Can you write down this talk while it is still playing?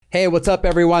Hey, what's up,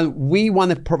 everyone? We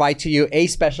want to provide to you a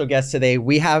special guest today.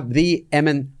 We have the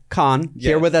Emmon Khan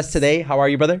here with us today. How are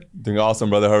you, brother? Doing awesome,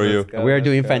 brother. How are you? We are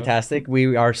doing fantastic.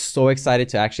 We are so excited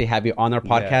to actually have you on our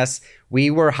podcast.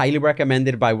 We were highly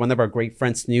recommended by one of our great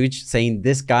friends, Snooge, saying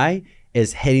this guy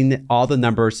is hitting all the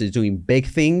numbers, is doing big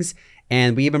things.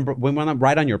 And we went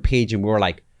right on your page and we were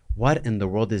like, what in the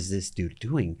world is this dude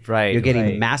doing? Right. You're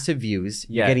getting massive views.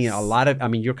 You're getting a lot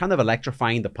of, you're kind of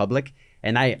electrifying the public.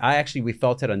 And I actually, we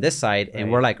felt it on this side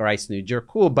and we're like, all right, Snooge, you're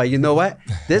cool. But you know what?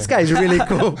 This guy's really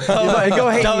cool. Go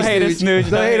hate Don't hate us,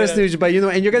 Snooge. Don't hate us, Snooge. But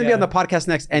and you're going to be on the podcast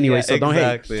next anyway. So don't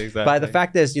hate. Exactly. But the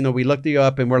fact is, we looked you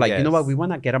up and we're like, you know what? We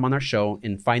want to get him on our show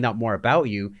and find out more about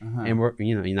you. And we're,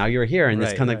 now you're here and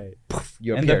it's kind of,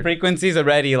 you and appeared. the frequencies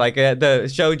already, like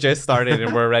the show just started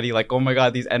and we're already like, oh my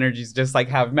God, these energies just like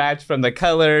have matched from the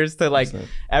colors to like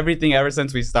everything ever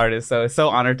since we started. So it's so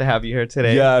honored to have you here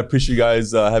today. Yeah, I appreciate you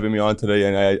guys having me on today.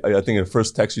 And I think the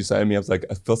first text you sent me, I was like,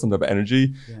 I feel some type of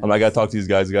energy. I'm like, I got to talk to these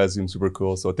guys. You guys seem super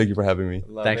cool. So thank you for having me.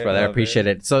 Thanks, brother. I appreciate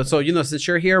it. So since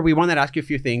you're here, we wanted to ask you a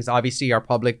few things. Obviously, our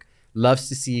public loves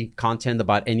to see content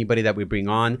about anybody that we bring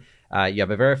on. You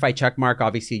have a verified check mark.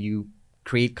 Obviously, you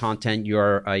create content.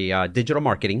 You're a digital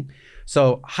marketing.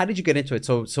 So how did you get into it?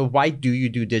 So why do you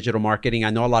do digital marketing? I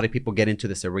know a lot of people get into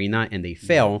this arena and they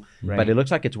fail, but it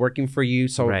looks like it's working for you.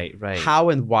 So how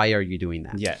and why are you doing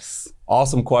that? Yes.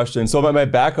 Awesome question. So my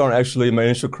background, actually, my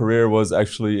initial career was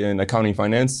actually in accounting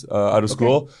finance out of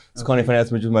school. So accounting finance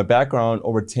major. My background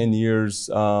over 10 years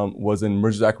was in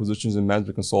mergers, acquisitions, and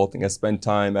management consulting. I spent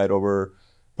time at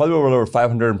probably over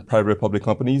 500 private public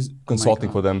companies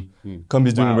consulting for them.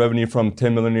 Companies doing revenue from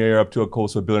 10 million a year up to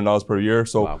close to $1 billion per year.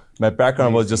 So my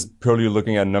background was just purely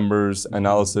looking at numbers,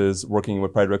 analysis, working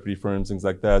with private equity firms, things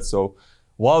like that. So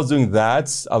while I was doing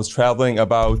that, I was traveling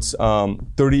about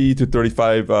 30 to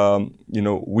 35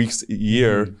 weeks a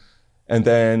year. And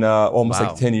then almost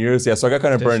like 10 years. Yeah, so I got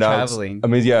kind of burned traveling. out. I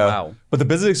mean, yeah. But the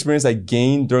business experience I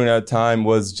gained during that time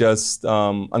was just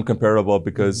uncomparable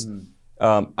because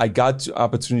I got the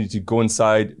opportunity to go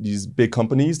inside these big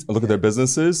companies and look at their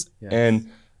businesses and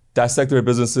dissect their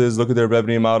businesses, look at their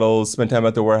revenue models, spend time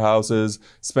at their warehouses,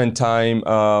 spend time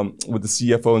with the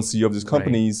CFO and CEO of these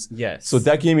companies. So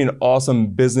that gave me an awesome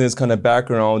business kind of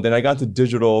background. Then I got into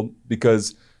digital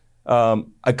because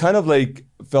I kind of like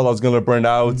felt I was going to burn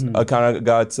out. I kind of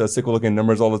got sick of looking at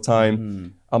numbers all the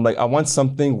time. I'm like, I want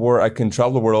something where I can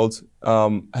travel the world,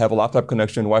 have a laptop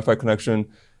connection, Wi-Fi connection,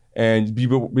 and be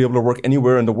able to work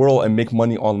anywhere in the world and make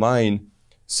money online.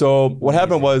 So what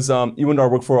happened was, even though I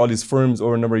worked for all these firms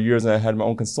over a number of years and I had my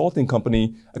own consulting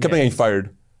company, I kept getting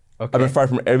fired. I've been fired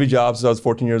from every job since I was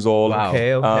 14 years old.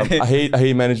 I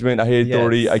hate management. I hate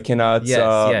authority. I cannot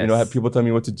have people tell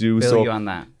me what to do. Feel you on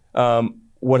that.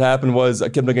 What happened was I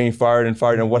kept on getting fired.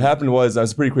 And what happened was,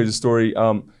 it's a pretty crazy story.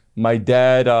 My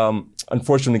dad,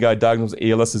 unfortunately, got diagnosed with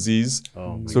ALS disease.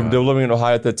 So they were living in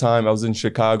Ohio at the time. I was in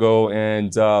Chicago,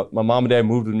 and my mom and dad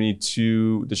moved with me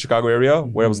to the Chicago area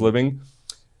where I was living.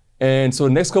 And so the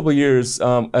next couple of years,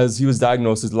 as he was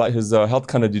diagnosed, his health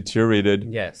kind of deteriorated.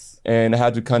 And I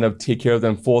had to kind of take care of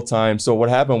them full time. So what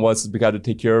happened was we got to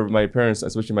take care of my parents,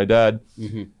 especially my dad.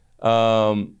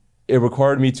 It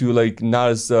required me to I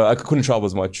couldn't travel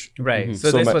as much.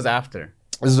 So this was after.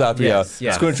 This was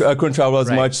after, I couldn't travel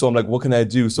as much, so I'm like, what can I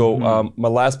do? So my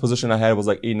last position I had was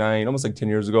like 8, 9, almost like 10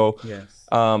 years ago.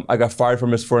 I got fired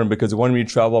from his firm because they wanted me to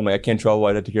travel. I'm like, I can't travel.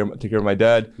 I had to take care of my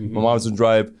dad. My mom doesn't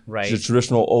drive. She's a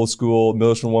traditional, old school,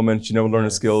 military woman. She never learned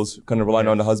the skills, kind of relying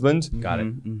on the husband.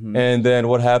 And then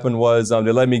what happened was they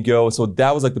let me go. So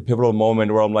that was like the pivotal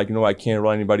moment where I'm like, I can't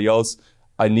rely on anybody else.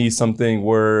 I need something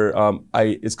where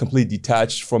it's completely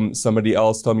detached from somebody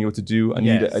else telling me what to do. I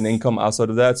need an income outside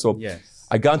of that. So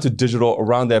I got into digital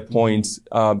around that point.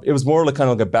 It was more like kind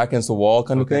of like a back against the wall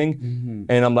kind of thing.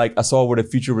 And I'm like, I saw where the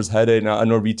future was headed. And I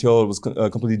know retail was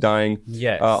completely dying.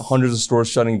 Hundreds of stores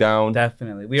shutting down.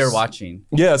 Definitely. We are watching.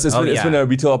 Yes, it's been a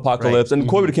retail apocalypse. And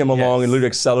COVID came along and literally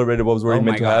accelerated what was already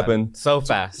meant to happen. So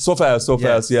fast. So fast.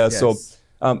 So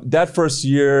that first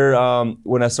year,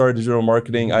 when I started digital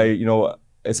marketing,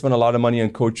 I spent a lot of money on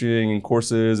coaching and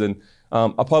courses. And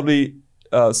I probably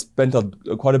spent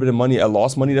quite a bit of money. I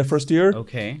lost money that first year.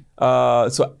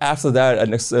 So after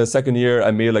that, second year,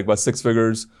 I made like about 6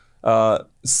 figures.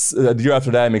 The year after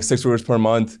that, I make 6 figures per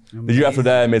month. The year after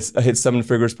that, I hit 7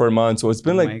 figures per month. So it's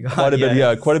been quite a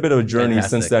bit of a journey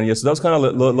since then. So that was kind of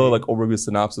a little like overview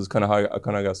synopsis, kind of how I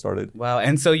kind of got started. Wow.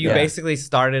 And so you basically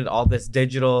started all this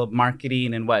digital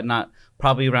marketing and whatnot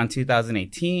probably around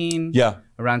 2018.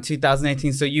 Around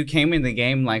 2018. So you came in the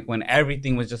game like when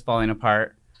everything was just falling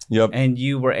apart. And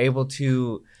you were able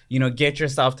to, get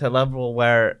yourself to a level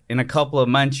where in a couple of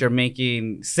months you're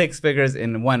making 6 figures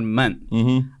in 1 month.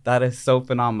 That is so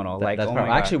phenomenal.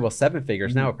 Actually, well, 7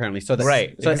 figures now apparently. So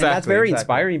right, and that's very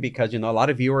inspiring because a lot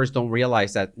of viewers don't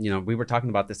realize that we were talking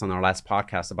about this on our last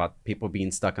podcast about people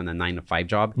being stuck on a 9-to-5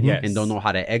 job and don't know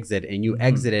how to exit, and you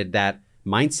exited that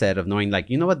mindset of knowing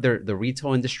what, the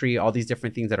retail industry, all these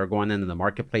different things that are going on in the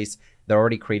marketplace, they're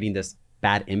already creating this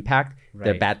bad impact,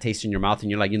 their bad taste in your mouth, and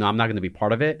you're like, I'm not going to be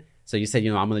part of it. So you said,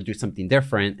 I'm going to do something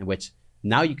different, in which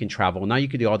now you can travel, now you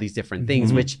can do all these different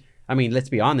things, which, I mean, let's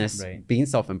be honest, being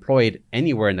self-employed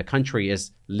anywhere in the country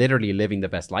is literally living the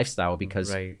best lifestyle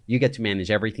because you get to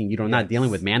manage everything. You're not dealing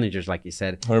with managers, like you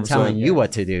said, 100%. telling you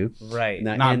what to do. Right.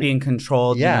 Not being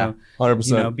controlled.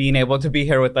 100%. Being able to be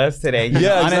here with us today.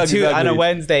 On a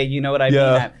Wednesday, you know what I mean?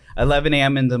 At 11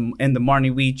 a.m. in the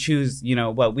morning, we choose,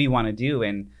 what we want to do.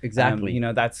 And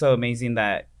that's so amazing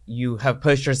that you have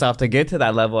pushed yourself to get to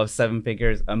that level of 7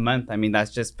 figures a month. I mean,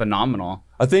 that's just phenomenal.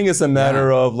 I think it's a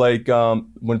matter of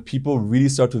when people really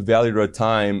start to value their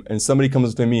time and somebody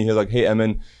comes to me, he's like, hey,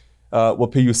 Emmon, we'll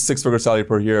pay you 6-figure salary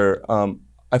per year.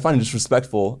 I find it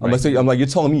disrespectful. I'm like, you're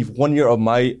telling me 1 year of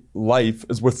my life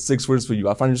is worth 6 figures for you.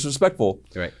 I find it disrespectful.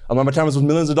 Right. My time is worth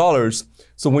millions of dollars.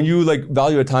 So when you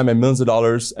value your time at millions of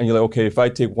dollars and you're like, okay, if I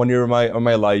take 1 year of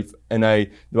my life and I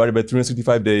divide it by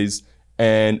 365 days,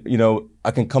 and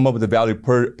I can come up with a value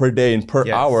per day and per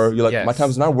hour. You're like, my time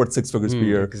is not worth 6 figures per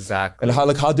year. Exactly.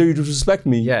 And how dare you disrespect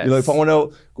me? Yes. If I want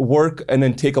to work and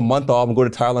then take a month off and go to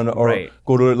Thailand or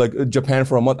go to Japan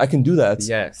for a month, I can do that.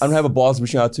 Yes. I don't have a boss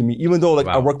reaching out to me, even though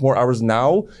I work more hours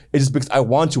now. It's just because I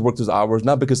want to work those hours,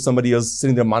 not because somebody else is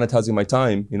sitting there monetizing my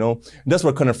time. And that's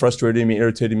what kind of frustrated me,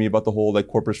 irritated me about the whole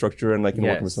corporate structure and working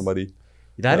with somebody.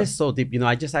 That is so deep.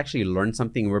 I just actually learned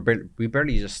something. We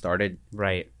barely just started.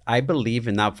 Right. I believe,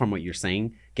 and now from what you're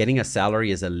saying, getting a salary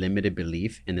is a limited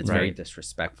belief, and it's very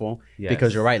disrespectful. Yes.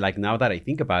 Because you're right. Now that I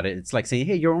think about it, it's like saying,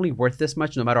 hey, you're only worth this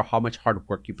much. No matter how much hard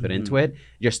work you put into it,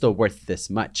 you're still worth this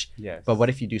much. Yes. But what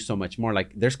if you do so much more?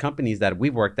 There's companies that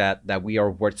we've worked at that we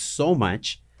are worth so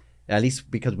much, at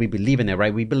least because we believe in it,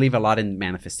 right? We believe a lot in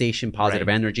manifestation, positive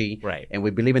energy. Right. And we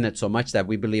believe in it so much that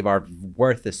we believe our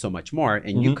worth is so much more.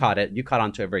 And you caught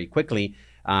onto it very quickly.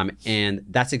 And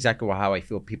that's exactly how I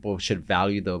feel people should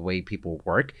value the way people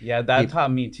work. Yeah, that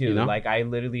taught me too. I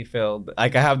literally feel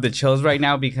like I have the chills right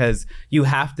now because you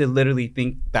have to literally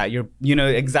think that you're,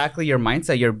 exactly your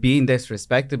mindset. You're being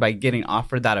disrespected by getting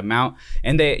offered that amount.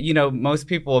 And they, most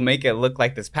people will make it look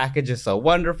like this package is so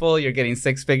wonderful. You're getting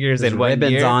 6 figures in 1 year.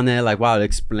 Ribbons on it. Wow,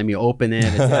 let me open it.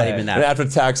 It's not even that. And after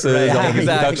taxes, all the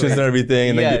deductions and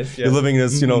everything. And you're living in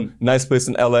this, nice place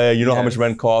in LA. You know how much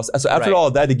rent costs. So after all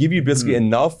that, they give you basically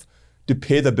enough to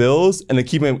pay the bills and then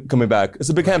keep it coming back. It's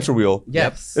a big hamster wheel.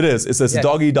 Yes. It is. It's this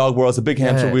dog-eat-dog world. It's a big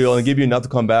hamster wheel and give you enough to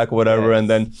come back or whatever. And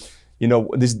then,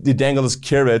 they dangle this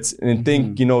carrots and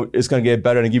think, it's going to get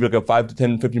better and give you a 5 to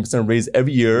 10, 15% raise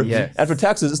every year. Yes. And for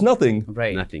taxes, it's nothing.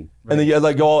 Right. Nothing. And then you're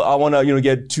like, I want to,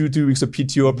 get 2 weeks of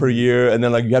PTO per year. And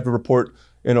then you have to report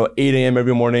 8 a.m.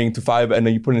 every morning to 5, and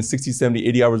then you put in 60, 70,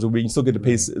 80 hours a week. You still get to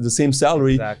pay the same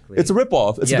salary. Exactly. It's a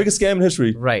ripoff. It's the biggest scam in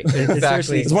history. Right.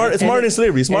 Exactly. It's modern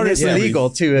slavery. It's modern slavery. It's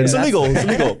illegal too. It's illegal.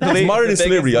 It's modern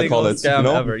slavery, I call it.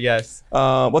 Scam ever. Yes.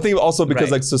 One thing also because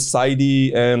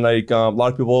society and a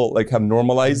lot of people have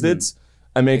normalized it.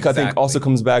 I mean, I think also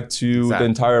comes back to the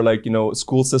entire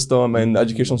school system and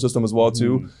educational system as well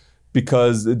too,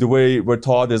 because the way we're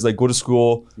taught is go to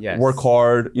school, work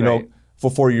hard, for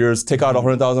 4 years, take out a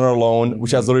 $100,000 loan, which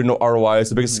has literally no ROI. It's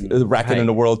the biggest racket in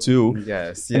the world too.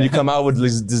 Yes. And you come out with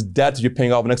this debt that you're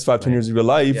paying off the next 5-10 years of your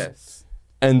life. Yes.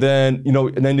 And then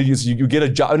you get a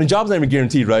job, and the job's not even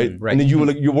guaranteed, right? Right. And then you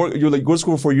go to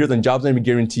school for 4 years, and job's not even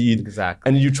guaranteed. Exactly.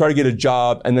 And then you try to get a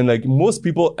job, and then most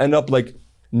people end up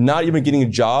not even getting a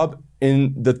job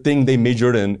in the thing they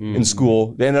majored in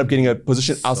school. They end up getting a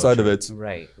position outside of it.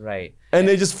 Right. And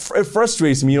it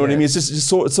frustrates me, you know what I mean? It's just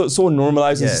so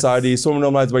normalized in society, so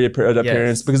normalized by your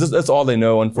parents, because that's all they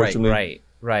know, unfortunately.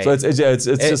 Right. So it's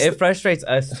just... It frustrates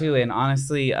us too, and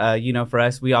honestly, for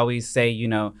us, we always say,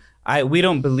 we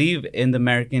don't believe in the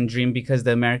American dream because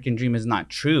the American dream is not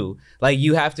true.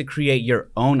 You have to create your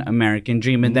own American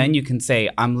dream, and then you can say,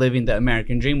 I'm living the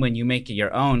American dream when you make it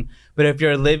your own. But if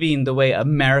you're living the way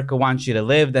America wants you to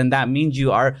live, then that means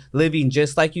you are living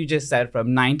just like you just said,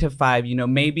 from 9 to 5.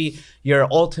 Maybe your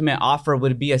ultimate offer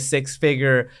would be a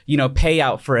 6-figure,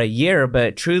 payout for a year,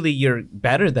 but truly you're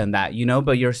better than that,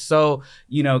 But you're so,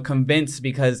 convinced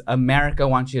because America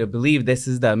wants you to believe this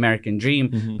is the American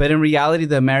dream. But in reality,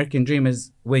 the American dream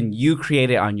is when you create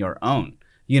it on your own.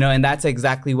 And that's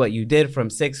exactly what you did, from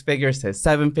 6 figures to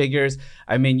 7 figures.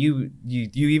 I mean, you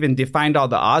even defined all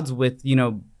the odds with,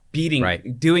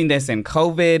 doing this in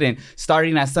COVID and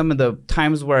starting at some of the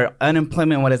times where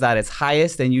unemployment was at its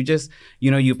highest, and you just,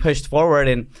 you pushed forward.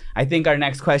 And I think our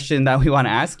next question that we want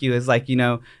to ask you is like,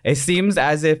 it seems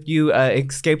as if you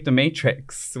escaped the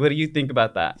Matrix. What do you think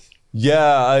about that?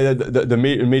 Yeah, the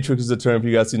Matrix is a term, if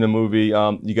you guys seen the movie.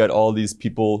 You got all these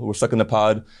people who are stuck in the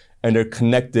pod, and they're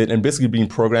connected and basically being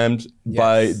programmed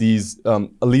by these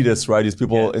elitists, right? These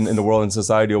people in the world and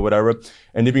society or whatever.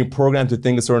 And they're being programmed to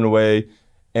think a certain way.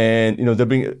 And, they're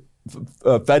being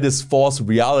fed this false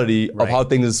reality of how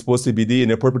things are supposed to be, and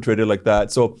they're perpetrated like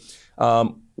that. So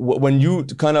when you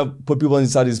kind of put people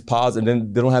inside these pods and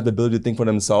then they don't have the ability to think for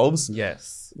themselves,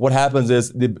 what happens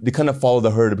is they kind of follow the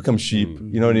herd, they become sheep,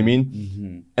 you know what I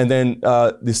mean? And then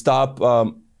they stop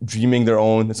dreaming their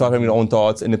own, they stop having their own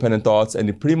thoughts, independent thoughts, and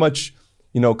they pretty much,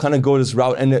 kind of go this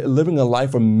route, and they're living a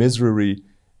life of misery.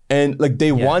 And like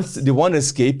they want to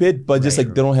escape it, but just like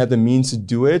they don't have the means to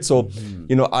do it. So,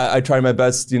 I try my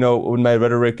best, with my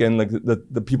rhetoric and like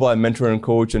the people I mentor and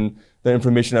coach and the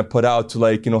information I put out to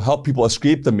like, help people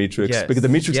escape the Matrix, because the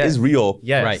Matrix is real.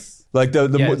 Like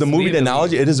the movie, the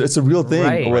analogy, it's a real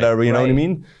thing or whatever, you know what I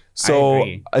mean? So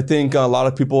I think a lot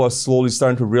of people are slowly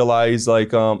starting to realize like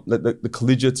the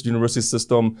collegiate university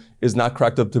system is not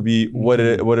cracked up to be what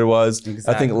it was.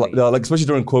 I think like especially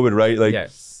during COVID, right? Like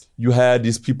you had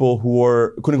these people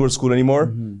who couldn't go to school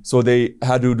anymore, so they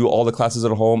had to do all the classes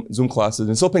at home, Zoom classes,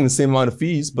 and still paying the same amount of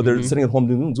fees, but they're sitting at home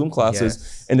doing Zoom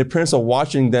classes, and their parents are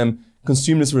watching them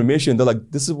consume this information. They're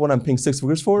like, this is what I'm paying 6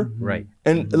 figures for?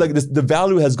 And like the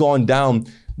value has gone down.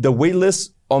 The wait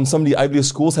list on some of the Ivy League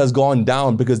schools has gone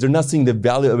down because they're not seeing the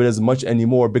value of it as much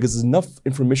anymore, because there's enough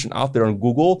information out there on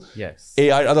Google,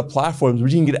 AI, other platforms where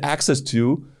you can get access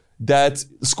to that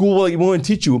school won't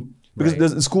teach you. Because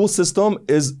the school system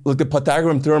is like the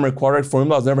Pythagorean theorem or quadratic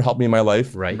formula has never helped me in my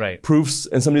life. Proofs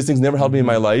and some of these things never helped me in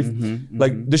my life.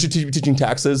 Like they should be teaching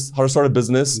taxes, how to start a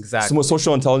business, some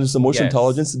social intelligence, emotional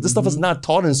intelligence. This stuff is not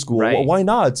taught in school. Well, why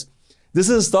not? This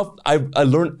is stuff I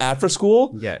learned after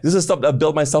school. This is stuff that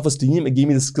built my self-esteem. It gave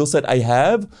me the skill set I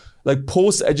have. Like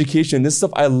post-education, this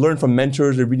stuff I learned from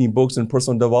mentors and reading books and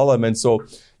personal development. So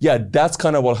yeah, that's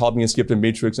kind of what helped me escape the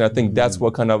Matrix. And I think that's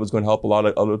what kind of was going to help a lot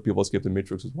of other people escape the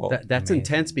Matrix as well. That's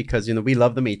intense because, we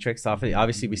love the Matrix.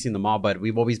 Obviously, we've seen them all, but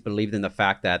we've always believed in the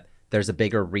fact that there's a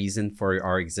bigger reason for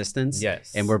our existence.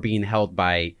 And we're being held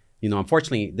by,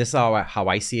 unfortunately, this is how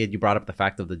I see it. You brought up the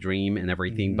fact of the dream and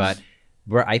everything, but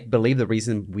I believe the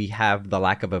reason we have the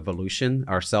lack of evolution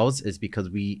ourselves is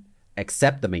because we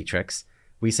accept the Matrix.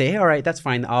 We say, hey, all right, that's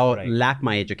fine. I'll lack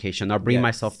my education. I'll bring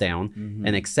myself down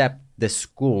and accept this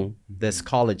school, this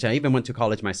college. I even went to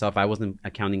college myself. I was in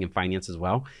accounting and finance as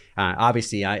well.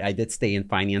 Obviously, I did stay in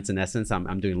finance in essence.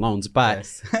 I'm doing loans,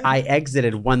 but I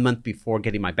exited 1 month before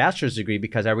getting my bachelor's degree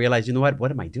because I realized, what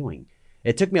am I doing?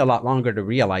 It took me a lot longer to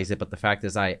realize it, but the fact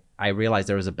is I realized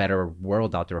there was a better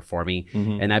world out there for me.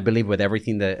 And I believe with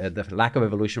everything, the lack of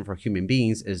evolution for human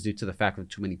beings is due to the fact of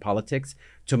too many politics,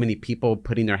 too many people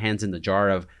putting their hands in the jar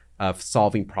of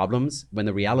solving problems, when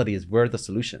the reality is we're the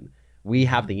solution. We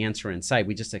have the answer in sight.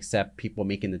 We just accept people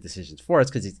making the decisions for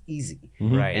us because it's easy.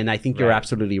 And I think you're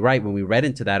absolutely right. When we read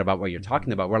into that about what you're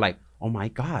talking about, we're like, oh my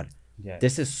God.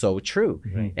 This is so true.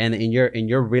 And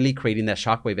you're really creating that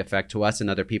shockwave effect to us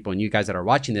and other people. And you guys that are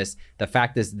watching this, the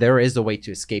fact is there is a way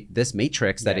to escape this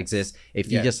matrix that exists.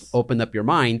 If you just open up your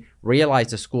mind, realize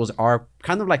the schools are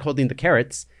kind of like holding the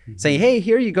carrots, saying, hey,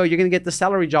 here you go. You're going to get the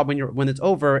salary job when it's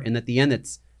over. And at the end,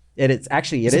 it's a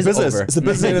business. Over. It's a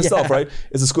business in itself, right?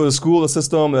 It's a school, a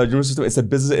system, a university system. It's a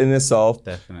business in itself.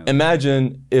 Definitely.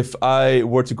 Imagine if I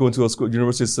were to go into a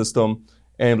university system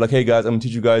and like, hey guys, I'm gonna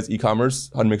teach you guys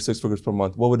e-commerce, how to make 6 figures per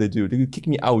month. What would they do? They would kick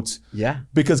me out.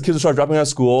 Because kids would start dropping out of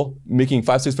school, making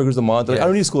 5-6 figures a month. Like, I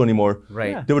don't need school anymore.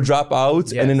 They would drop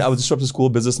out, and then I would disrupt the school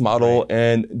business model,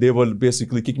 and they would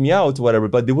basically kick me out, whatever.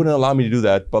 But they wouldn't allow me to do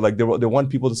that. But like, they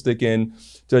want people to stick in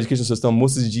to the education system.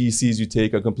 Most of the GECs you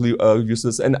take are completely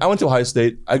useless. And I went to Ohio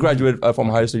State. I graduated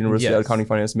from Ohio State University, accounting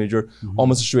finance major,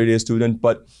 almost a straight A student,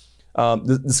 but.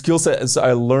 The skill sets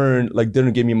I learned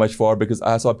didn't get me much far because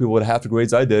I saw people with half the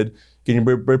grades I did getting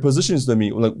better positions than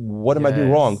me. Like, what am I doing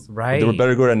wrong? They were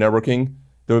better good at networking.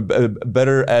 They were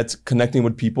better at connecting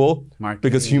with people.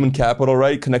 Because human capital,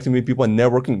 right? Connecting with people and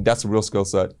networking, that's a real skill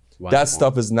set. That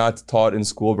stuff is not taught in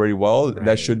school very well.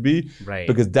 That should be.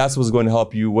 Because that's what's going to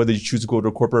help you, whether you choose to go to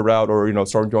a corporate route or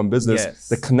starting your own business.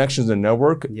 The connections and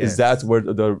network is that's where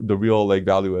the real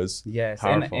value is.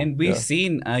 And we've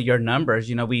seen your numbers.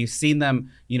 We've seen them.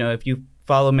 If you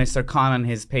follow Mr. Khan on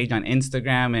his page on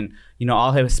Instagram and, you know,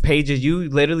 all his pages, you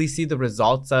literally see the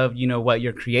results of, you know, what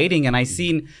you're creating. And I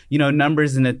seen, you know,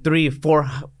 numbers in the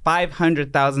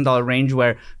 $300,000-$500,000 range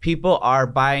where people are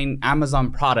buying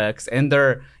Amazon products and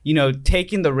they're, you know,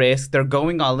 taking the risk, they're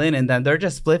going all in, and then they're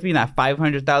just flipping that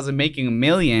 500,000, making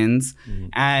millions.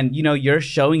 And, you know, you're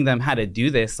showing them how to do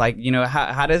this. Like, you know,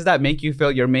 how does that make you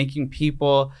feel? You're making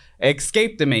people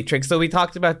escape the matrix. So we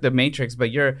talked about the matrix, but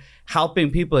you're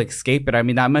helping people escape it. I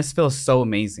mean, that must feel so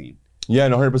amazing. Yeah,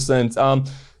 no,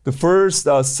 100%. The first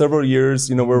several years,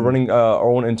 you know, we're running our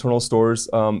own internal stores,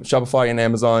 Shopify and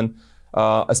Amazon.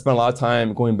 I spent a lot of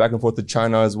time going back and forth to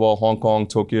China as well, Hong Kong,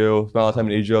 Tokyo, spent a lot of time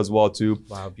in Asia as well too.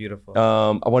 Wow, beautiful.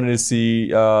 I wanted to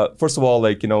see, first of all,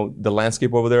 like, you know, the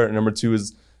landscape over there. And number two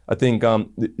is, I think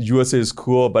the USA is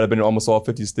cool, but I've been in almost all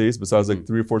 50 states besides like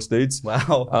 3 or 4 states.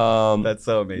 Wow, that's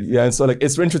so amazing. Yeah, and so like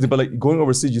it's interesting, but like going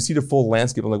overseas, you see the full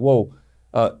landscape. I'm like, whoa.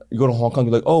 You go to Hong Kong,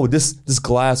 you're like, oh, this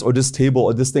glass or this table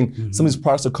or this thing, some of these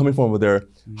products are coming from over there.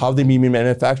 How have they been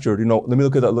manufactured? You know, let me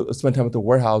look at that, spend time at the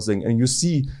warehousing, and you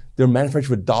see they're manufactured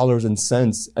with dollars and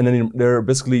cents, and then they're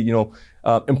basically, you know,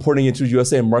 importing it to the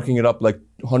USA and marking it up like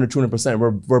 100,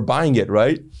 200%. We're buying it,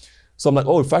 right? So I'm like,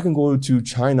 oh, if I can go to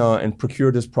China and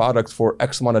procure this product for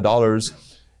X amount of dollars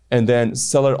and then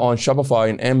sell it on Shopify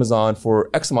and Amazon for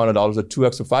X amount of dollars at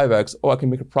 2X or 5X, I can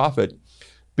make a profit.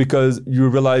 Because you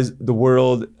realize the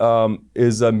world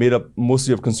is made up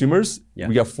mostly of consumers. Yeah.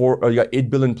 We got 8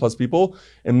 billion plus people,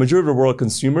 and majority of the world are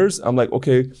consumers. I'm like,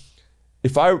 okay,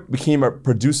 if I became a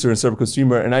producer instead of a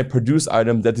consumer, and I produce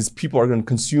items that these people are going to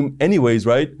consume anyways,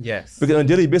 right? Yes. Because on a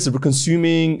daily basis, we're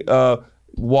consuming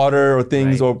water or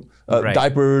things or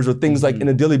diapers or things like in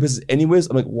a daily basis anyways.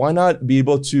 I'm like, why not be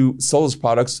able to sell those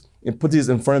products and put these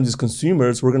in front of these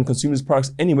consumers who are going to consume these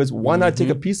products anyways? Why not take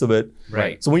a piece of it?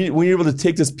 Right. So when you're able to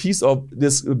take this piece of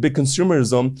this big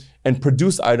consumerism and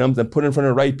produce items and put it in front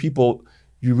of the right people,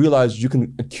 you realize you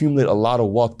can accumulate a lot of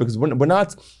wealth, because we're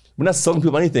not selling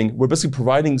people anything. We're basically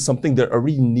providing something they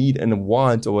already need and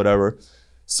want or whatever.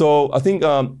 So I think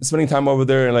spending time over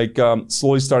there and like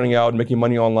slowly starting out, making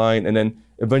money online, and then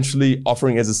eventually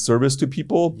offering as a service to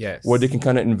people, where they can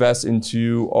kind of invest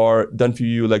into or done for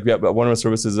you. Like we have one of our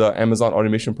services, Amazon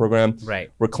automation program,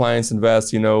 where clients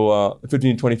invest, you know,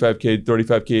 15, 25K,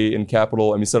 35K in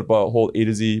capital, and we set up a whole A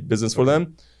to Z business for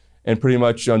them, and pretty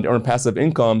much earn passive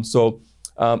income. So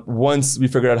once we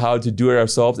figured out how to do it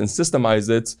ourselves and systemize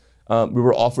it, we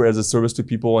were offered as a service to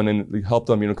people, and then we helped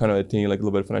them, you know, kind of attain like a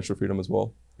little bit of financial freedom as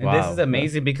well. And this is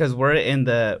amazing because we're in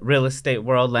the real estate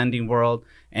world, lending world,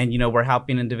 and, you know, we're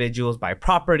helping individuals buy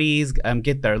properties,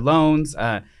 get their loans,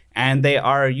 and they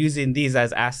are using these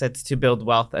as assets to build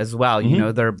wealth as well. You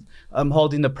know, they're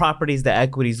holding the properties, the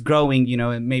equity's growing, you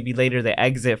know, and maybe later they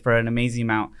exit for an amazing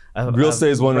amount of real estate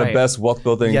is one of the best wealth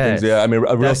building things. Yeah, I mean,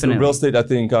 real estate, I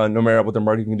think, no matter what the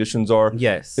market conditions are,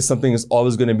 it's something that's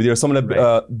always going to be there. Some of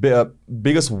the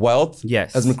biggest wealth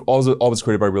has been always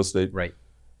created by real estate. Right.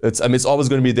 It's always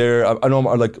going to be there. I know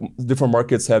like different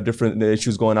markets have different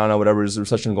issues going on or whatever. There's a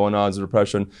recession going on, there's a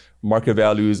depression, market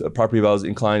values, property values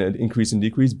incline and increase and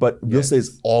decrease. But real estate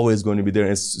is always going to be there.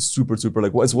 And it's super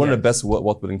like, it's one of the best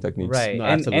wealth building techniques. Right.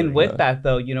 No, and with that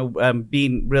though, you know,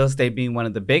 being real estate being one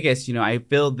of the biggest, you know, I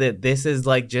feel that this is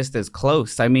like just as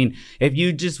close. I mean, if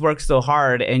you just work so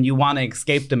hard and you want to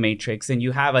escape the matrix and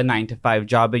you have a 9-to-5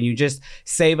 job and you just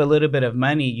save a little bit of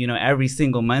money, you know, every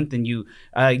single month, and you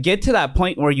get to that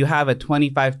point where you have a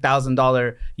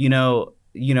 $25,000, you know,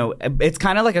 it's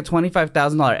kind of like a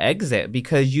 $25,000 exit,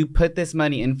 because you put this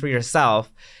money in for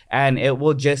yourself, and it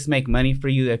will just make money for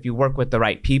you if you work with the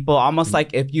right people. Almost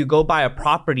like if you go buy a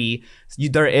property,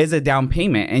 there is a down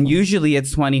payment, and usually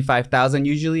it's $25,000,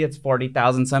 usually it's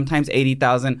 $40,000, sometimes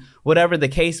 $80,000, whatever the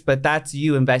case. But that's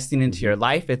you investing into your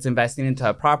life. It's investing into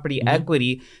a property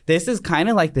equity. This is kind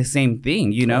of like the same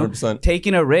thing, you know, 100%.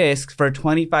 Taking a risk for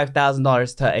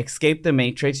 $25,000 to escape the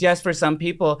matrix. Yes, for some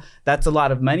people that's a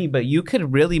lot of money, but you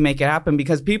could really make it happen,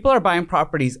 because people are buying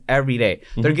properties every day.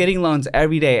 They're getting loans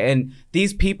every day, and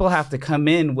these people have to come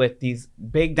in with these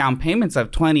big down payments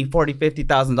of $20,000, $40,000,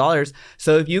 $50,000.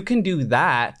 So if you can do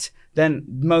that, then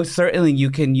most certainly you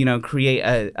can, you know, create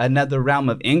another realm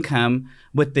of income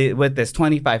with this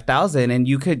 $25,000, and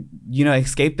you could, you know,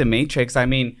 escape the matrix. I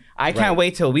mean, I can't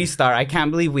wait till we start. I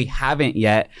can't believe we haven't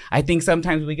yet. I think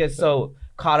sometimes we get so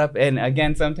caught up in,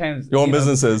 again, sometimes your own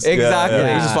businesses. Exactly.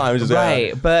 Which is fine.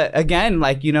 Right. But again,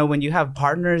 like, you know, when you have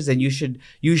partners, and you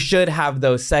should have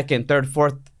those second, third,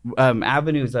 fourth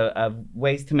avenues of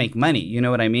ways to make money. You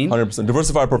know what I mean? 100%.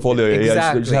 Diversified portfolio. Exactly.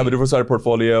 Yeah, you should have a diversified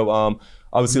portfolio.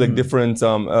 Obviously, like different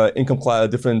income class,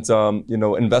 different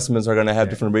investments are going to have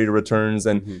different rate of returns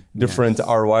and different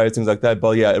ROIs, things like that.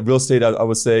 But yeah, real estate, I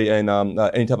would say, and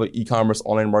any type of e-commerce,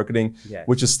 online marketing,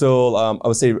 which is still, I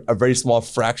would say, a very small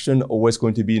fraction of what's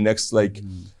going to be next, like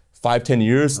 5-10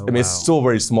 years. I mean, it's still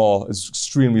very small. It's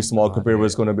extremely small compared to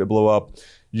what's going to blow up.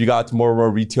 You got more and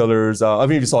more retailers. I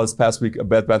mean, if you saw this past week,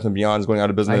 Bed Bath & Beyond is going out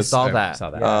of business. I saw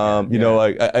that. You know,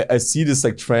 like I see this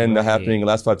like trend happening in the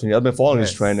last 5-10 years. I've been following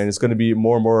this trend, and it's going to be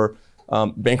more and more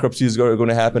bankruptcies are going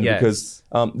to happen because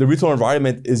the retail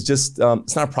environment is just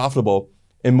it's not profitable,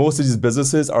 and most of these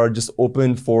businesses are just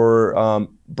open for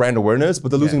brand awareness,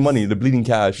 but they're losing money. They're bleeding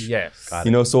cash.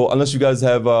 You know, so unless you guys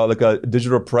have like a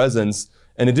digital presence,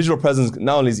 and the digital presence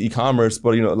not only is e-commerce,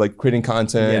 but you know, like creating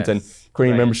content and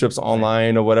creating memberships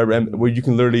online or whatever, and where you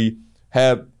can literally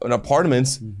have an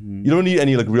apartment. You don't need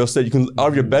any like real estate. You can out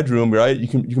of your bedroom, right? You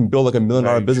can build like $1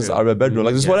 million business out of your bedroom.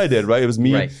 Like this is what I did, right? It was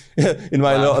me in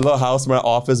my little house, my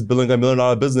office, building a $1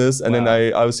 million business, and then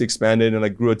I obviously expanded and I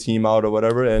grew a team out or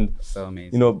whatever, and so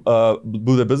amazing. You know,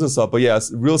 blew the business up. But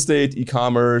yes, real estate,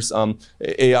 e-commerce,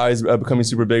 AI is becoming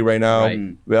super big right now.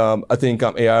 I think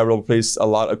AI will replace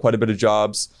quite a bit of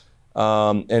jobs.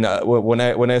 And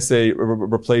when I say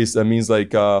replace, that means like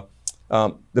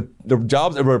the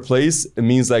jobs that were replaced, it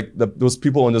means like those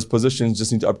people in those positions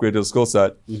just need to upgrade their skill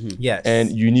set.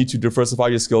 And you need to diversify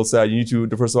your skill set. You need to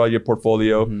diversify your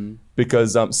portfolio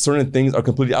because certain things are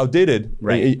completely outdated.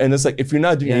 And it's like if you're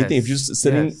not doing anything, if you're just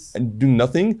sitting and doing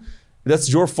nothing,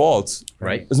 that's your fault.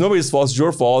 It's nobody's fault. It's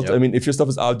your fault. I mean, if your stuff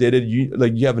is outdated,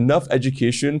 you have enough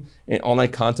education and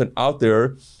online content out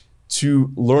there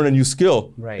to learn a new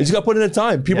skill. You just got to put in the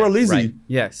time. People are lazy.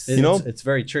 You know, it's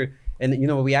very true. And you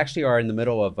know, we actually are in the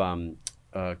middle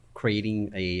of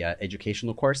creating a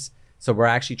educational course. So we're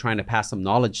actually trying to pass some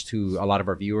knowledge to a lot of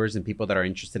our viewers and people that are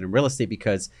interested in real estate,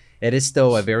 because it is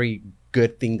still a very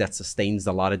good thing that sustains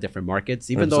a lot of different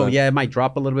markets. Even 100%. Though, it might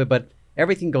drop a little bit, but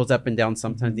everything goes up and down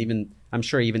sometimes. Even I'm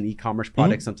sure even e-commerce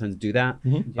products sometimes do that,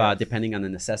 depending on the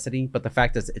necessity. But the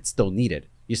fact is, it's still needed.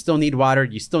 You still need water.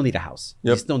 You still need a house.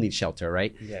 You still need shelter,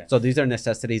 right? So these are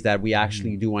necessities that we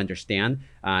actually do understand,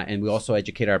 and we also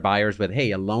educate our buyers with,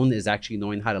 hey, a loan is actually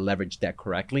knowing how to leverage debt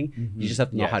correctly. You just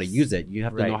have to know how to use it. You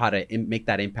have to know how to make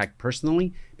that impact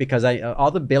personally, because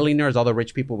all the billionaires, all the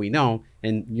rich people we know,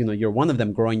 and you know, you're one of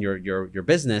them growing your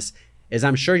business, is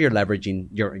I'm sure you're leveraging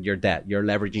your debt. You're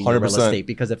leveraging 100%. Your real estate,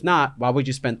 because if not, why would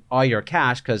you spend all your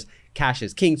cash? Because cash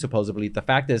is king, supposedly. The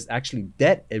fact is, actually,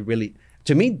 debt,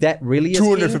 to me, debt really is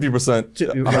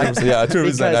 250%. Right? Yeah,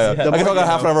 200%. I can talk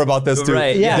half an hour about this too.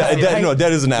 Right.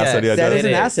 Debt is an asset. Debt is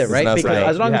an asset, right? Because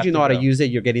as long as you know how to use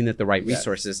it, you're getting at the right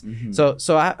resources.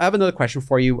 So I have another question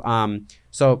for you.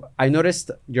 So I noticed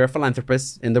you're a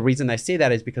philanthropist, and the reason I say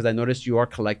that is because I noticed you are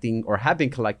collecting or have been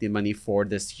collecting money for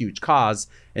this huge cause,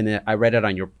 and I read it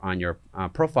on your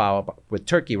profile with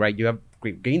Turkey, right? You have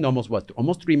gained almost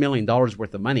 $3 million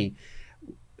worth of money.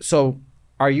 So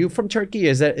are you from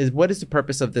Turkey? What is the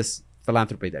purpose of this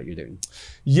philanthropy that you're doing?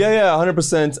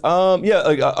 100%.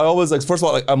 Like I always like, first of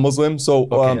all, like I'm Muslim, so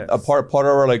a part of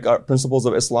our like our principles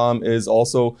of Islam is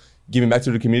also giving back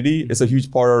to the community. It's a huge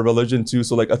part of our religion too.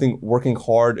 So like I think working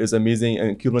hard is amazing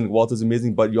and accumulating wealth is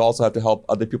amazing, but you also have to help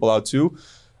other people out too.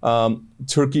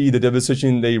 Turkey, the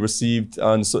devastation they received.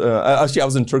 Actually, I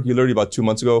was in Turkey literally about 2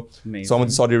 months ago. Amazing. So I went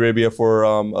to Saudi Arabia for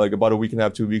like about a week and a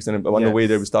half, 2 weeks, and on the way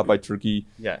there we stopped by Turkey.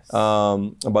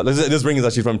 But this ring is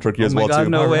actually from Turkey as well too.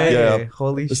 No way! Yeah,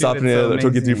 holy shit! Stopped in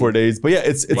Turkey 3-4 days. But yeah,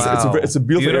 it's a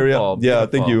beautiful area. Yeah,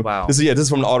 thank you. Wow. This is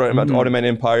from the Ottoman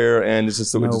Empire, and it's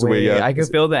just the way. I can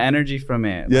feel the energy from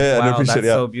it. I appreciate it.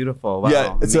 That's so beautiful. Wow.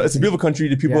 Yeah, it's a beautiful country.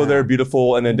 The people there are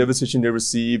beautiful, and the devastation they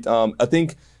received. I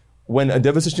think when a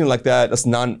devastation like that, that's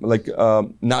not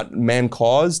man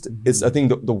caused, I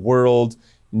think the world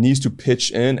needs to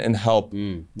pitch in and help,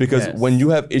 because when you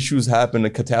have issues happen,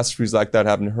 like catastrophes like that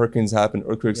happen, hurricanes happen,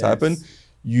 earthquakes happen,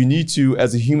 you need to,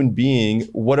 as a human being,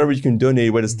 whatever you can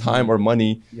donate, whether it's time or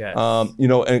money, and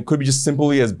it could be just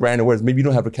simply as brand awareness. Maybe you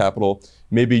don't have the capital,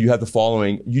 maybe you have the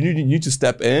following. You need to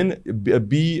step in,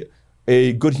 be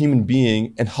a good human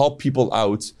being, and help people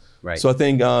out. So I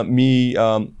think me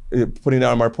putting that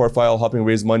on my profile, helping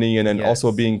raise money, and then also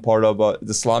being part of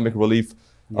the Islamic Relief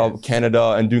of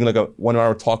Canada and doing like a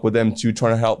 1-hour talk with them to try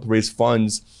to help raise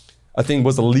funds, I think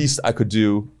was the least I could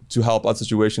do to help our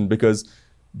situation, because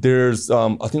there's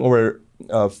I think over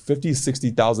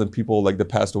 50,000-60,000 people that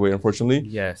passed away,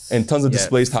 unfortunately, and tons of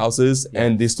displaced houses,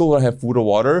 and they still don't have food or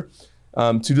water.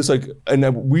 to just like,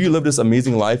 and we live this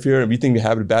amazing life here, and we think we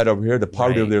have it bad over here. The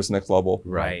poverty over there is next level.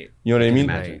 Right. You know what I mean?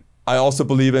 Imagine. I also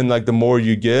believe in like the more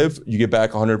you give, you get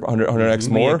back 100x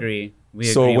more. We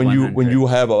so agree when 100. you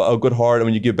have a good heart and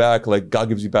when you give back, like God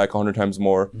gives you back 100 times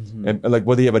more. And like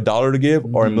whether you have $1 to give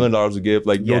or $1 million to give,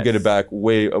 like you'll get it back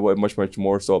way much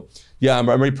more. So yeah, I'm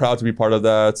really proud to be part of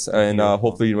that, and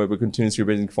hopefully we continue to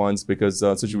raising funds because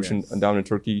the situation down in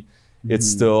Turkey, it's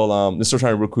still they're still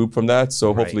trying to recoup from that.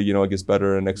 So hopefully it gets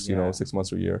better in the next 6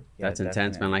 months or a year. That's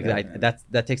intense, man. Like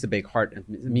that takes a big heart. I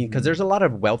mean, because there's a lot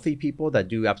of wealthy people that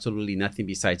do absolutely nothing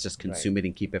besides just consume it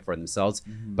and keep it for themselves.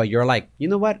 But you're like, you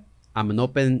know what? I'm an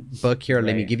open book here.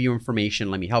 Let me give you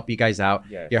information. Let me help you guys out.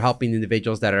 You're helping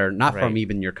individuals that are not from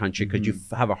even your country because you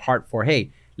have a heart for,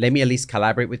 hey, let me at least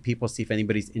collaborate with people, see if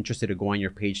anybody's interested to go on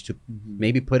your page to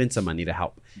maybe put in some money to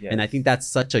help. And I think that's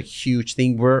such a huge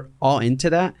thing. We're all into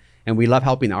that. And we love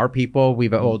helping our people.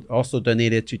 We've also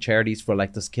donated to charities for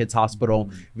like this kids hospital.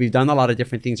 We've done a lot of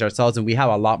different things ourselves, and we have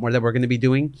a lot more that we're going to be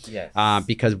doing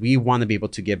because we want to be able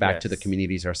to give back to the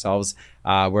communities ourselves.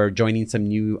 We're joining some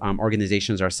new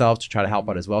organizations ourselves to try to help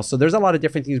out as well. So there's a lot of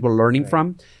different things we're learning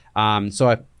from.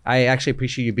 So I actually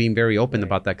appreciate you being very open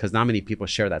about that because not many people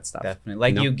share that stuff. Definitely.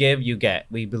 Like you give, you get.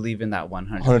 We believe in that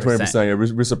 100%. 120%.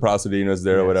 Yeah, reciprocity is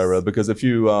there or whatever. Because if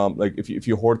you if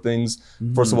you hoard things,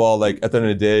 first of all, like at the end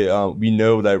of the day, we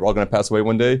know that we're all gonna pass away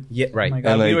one day. Yeah, right. Oh my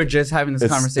God, and, we were just having this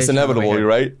conversation. It's inevitable,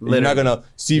 right? Literally. You're not gonna.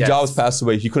 Steve Jobs passed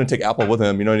away. He couldn't take Apple with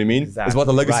him. You know what I mean? Exactly. It's about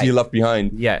the legacy he left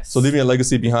behind. Yes. So leaving a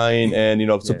legacy behind, and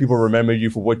so people remember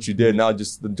you for what you did, not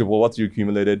just the wealth you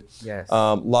accumulated. Yes.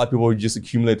 A lot of people just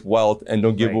accumulate wealth and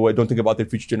don't give away. Don't think about their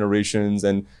future generations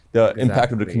and the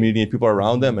impact of the community and people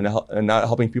around them, and not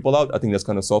helping people out. I think that's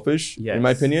kind of selfish, in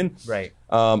my opinion. Right.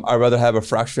 I'd rather have a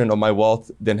fraction of my wealth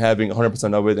than having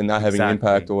 100% of it and not having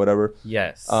impact or whatever.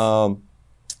 Yes.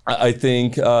 I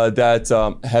think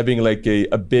that having like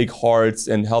a big heart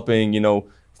and helping,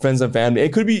 friends and family,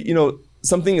 it could be,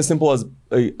 something as simple as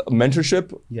a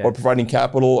mentorship or providing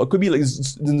capital. It could be like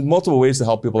there's multiple ways to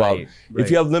help people out. If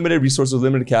you have limited resources,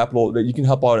 limited capital, that you can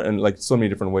help out in like so many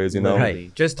different ways,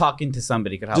 Right. Just talking to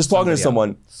somebody could help. Just talking to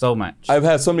someone. So much. I've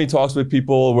had so many talks with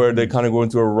people where they kind of go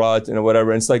into a rut and whatever.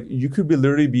 And it's like, you could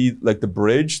literally be like the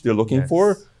bridge they're looking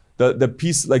for. The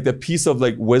piece of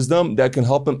like wisdom that can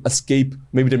help them escape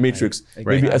maybe the matrix,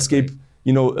 maybe escape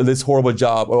this horrible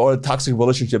job or a toxic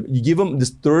relationship. You give them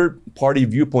this third party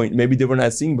viewpoint maybe they were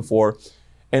not seeing before.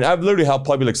 And I've literally helped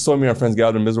probably like so many of my friends get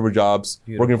out of miserable jobs,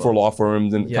 working for law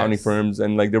firms and accounting firms,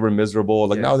 and like they were miserable.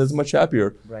 Like now they're much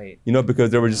happier,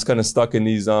 because they were just kind of stuck in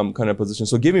these kind of positions.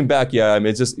 So giving back, I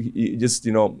mean,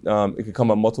 it could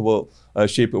come in multiple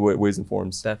shape, ways and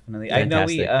forms. Definitely.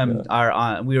 Fantastic. I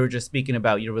know we were just speaking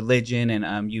about your religion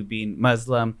and you being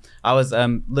Muslim. I was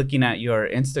looking at your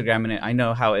Instagram, and I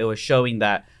know how it was showing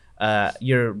that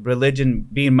your religion,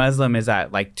 being Muslim, is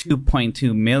at like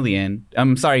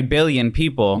 2.2 billion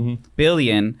people,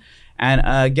 billion. And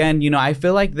again, I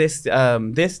feel like this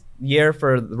year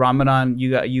for Ramadan,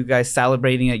 you guys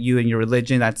celebrating it, you and your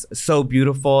religion, that's so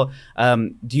beautiful.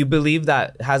 Do you believe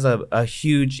that has a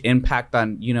huge impact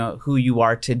on who you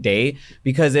are today?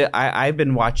 Because I've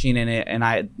been watching in it, and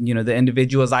the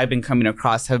individuals I've been coming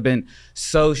across have been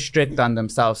so strict on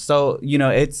themselves. So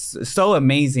it's so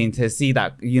amazing to see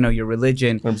that your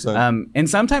religion. 100%. And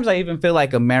sometimes I even feel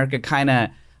like America kind of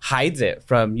hides it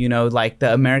from like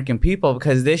the American people,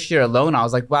 because this year alone I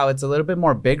was like, wow, it's a little bit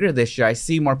more bigger this year. I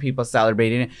see more people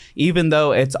celebrating it, even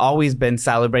though it's always been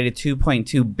celebrated.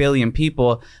 2.2 billion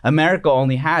people. America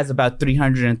only has about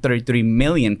 333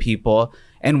 million people,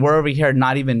 and we're over here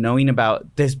not even knowing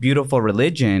about this beautiful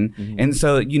religion. And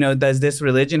so does this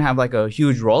religion have like a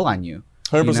huge role on you?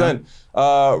 100%.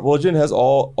 Religion has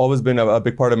always been a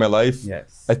big part of my life.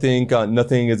 Yes. I think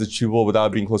nothing is achievable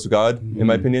without being close to God, in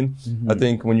my opinion. I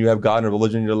think when you have God and a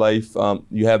religion in your life,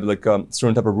 you have like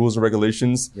certain type of rules and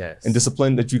regulations and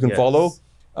discipline that you can follow.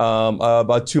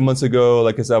 About 2 months ago,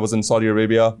 like I said, I was in Saudi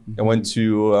Arabia. I went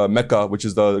to Mecca, which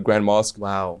is the Grand Mosque.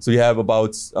 Wow. So you have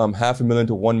about 500,000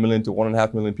 to 1 million to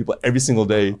 1.5 million people every single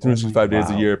day, 365 days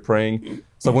a year praying.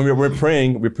 So when we're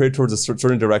praying, we pray towards a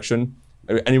certain direction.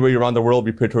 Anywhere around the world,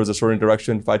 we pray towards a certain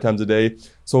direction 5 times a day.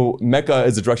 So Mecca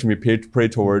is the direction we pray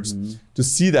towards. To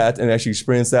see that and actually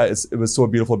experience that, it was so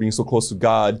beautiful, being so close to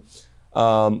God.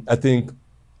 I think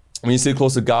when you say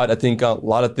close to God, I think a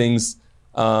lot of things,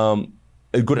 a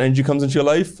good energy comes into your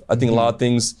life. I think a lot of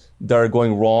things that are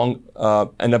going wrong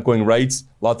end up going right.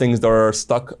 A lot of things that are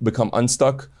stuck become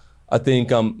unstuck. I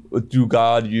think through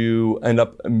God, you end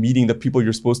up meeting the people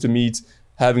you're supposed to meet,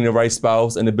 having the right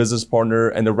spouse and the business partner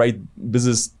and the right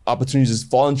business opportunities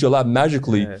just fall into your lap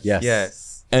magically.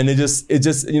 Yes. And it just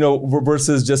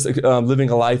versus just living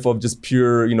a life of just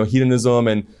pure hedonism.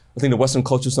 And I think the Western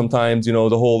culture sometimes the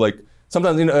whole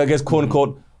sometimes I guess quote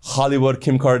unquote Hollywood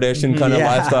Kim Kardashian kind of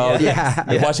lifestyle.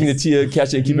 Watching the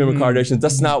Catching and Keeping with Kardashians.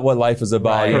 That's not what life is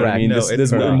about. You know what I mean?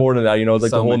 There's more than that.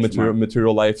 The whole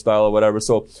material lifestyle or whatever.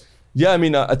 So yeah, I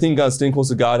mean, I think staying close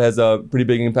to God has a pretty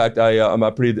big impact. I'm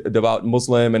a pretty devout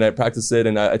Muslim, and I practice it,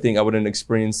 and I think I wouldn't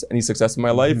experience any success in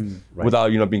my life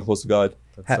without being close to God.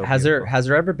 Has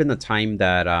there ever been a time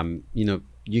that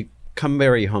you come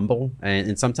very humble,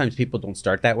 and sometimes people don't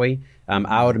start that way?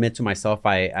 I'll admit to myself,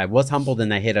 I was humbled,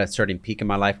 and I hit a certain peak in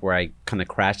my life where I kind of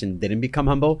crashed and didn't become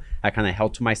humble. I kind of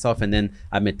held to myself, and then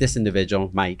I met this individual,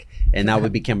 Mike, and now we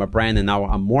became a brand, and now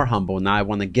I'm more humble. Now I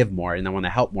want to give more, and I want to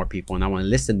help more people, and I want to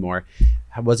listen more.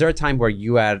 Was there a time where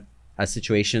you had a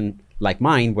situation like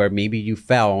mine where maybe you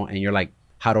fell and you're like,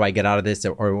 how do I get out of this,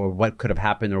 or what could have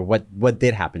happened, or what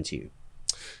did happen to you?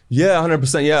 Yeah,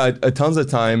 100%. Yeah, tons of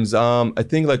times. I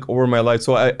think over my life.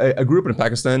 So I grew up in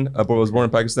Pakistan. I was born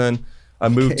in Pakistan. I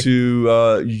moved to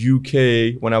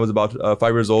UK when I was about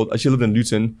 5 years old. I actually lived in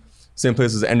Luton, same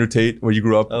place as Andrew Tate, where you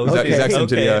grew up. Exact same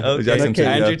city.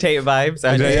 Andrew Tate vibes.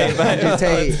 Andrew Tate.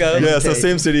 Let's go. Yeah, so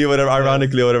same city, whatever.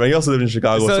 Ironically, whatever. And he also lived in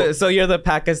Chicago. So you're the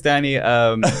Pakistani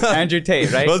Andrew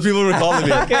Tate, right? Most people were calling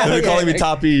me. They've been calling me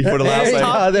Toppy for the last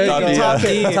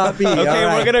Toppy. Okay,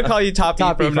 we're gonna call you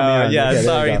Toppy from now. Yeah,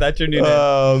 sorry, that's your new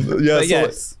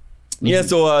name.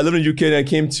 So I lived in UK, and I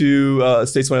came to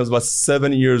States when I was about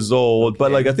 7 years old.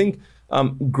 But I think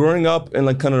growing up in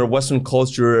kind of the Western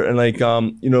culture, and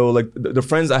the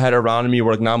friends I had around me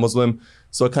were non-Muslim,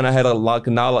 so I kind of had a lot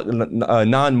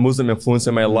non-Muslim influence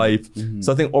in my life.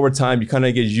 So I think over time you kind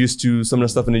of get used to some of the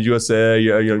stuff in the USA.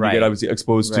 You get obviously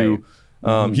exposed to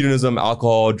hedonism,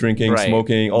 alcohol, drinking,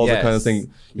 smoking, all that kind of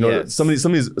thing. Some of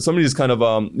these kind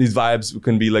of these vibes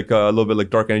can be a little bit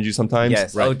dark energy sometimes.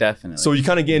 Yes, oh definitely. So you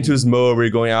kind of get into this mode where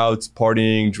you're going out,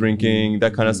 partying, drinking,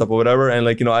 that kind of stuff or whatever. And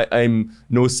I'm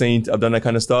no saint. I've done that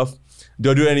kind of stuff. Do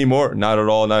I do it anymore? Not at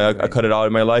all. Now I cut it out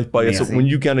in my life. But so when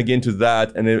you kind of get into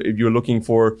that, and if you're looking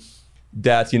for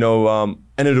that,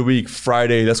 end of the week,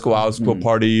 Friday, let's go out, let's go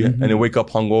party, and then wake up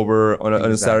hungover on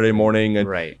a Saturday morning, and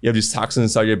you have these toxins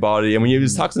inside your body. And when you have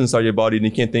these toxins inside your body and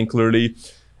you can't think clearly,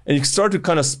 and you start to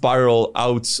kind of spiral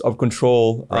out of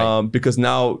control because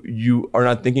now you are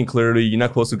not thinking clearly, you're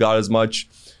not close to God as much.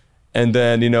 And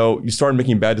then, you start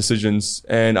making bad decisions.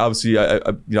 And obviously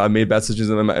I made bad decisions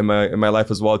in my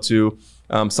life as well too.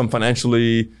 Some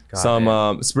financially,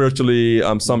 some spiritually,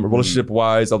 some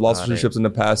relationship-wise. I've lost relationships in the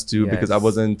past too because I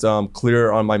wasn't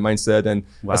clear on my mindset, and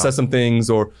I said some things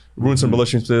or ruined some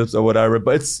relationships or whatever.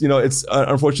 But it's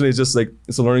unfortunately it's just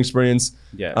it's a learning experience.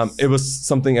 It was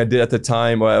something I did at the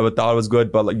time, or I thought it was good,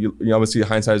 but you obviously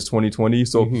hindsight is 20/20.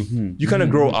 So you kind of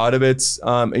grow out of it,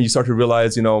 and you start to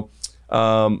realize you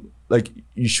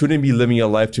shouldn't be living your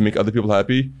life to make other people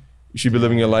happy. You should be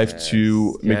living your life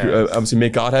to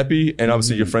make God happy, and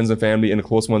obviously your friends and family and the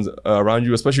close ones around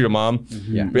you, especially your mom. But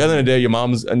at the end of the day, your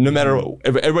mom's, no matter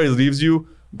if everybody leaves you,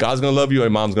 God's gonna love you, and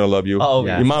your mom's gonna love you.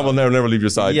 Your mom will never leave your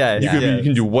side. You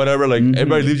can do whatever.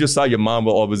 Everybody leaves your side, your mom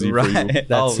will always leave for you.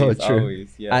 That's always, so true.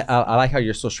 Always, I like how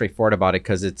you're so straightforward about it,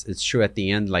 because it's true at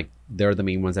the end. They're the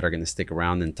main ones that are going to stick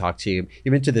around and talk to you.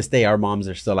 Even to this day, our moms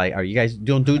are still are you guys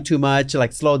don't do too much,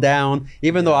 slow down.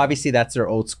 Even though obviously that's their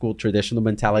old school traditional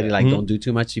mentality, don't do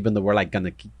too much, even though we're going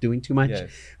to keep doing too much.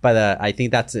 But I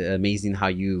think that's amazing how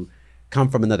you come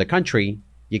from another country.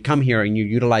 You come here and you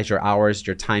utilize your hours,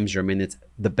 your times, your minutes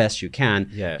the best you can.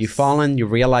 You fall in, you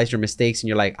realize your mistakes, and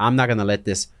you're like, I'm not going to let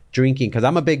this drinking, because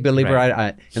I'm a big believer,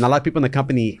 and a lot of people in the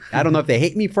company, I don't know if they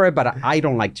hate me for it, but I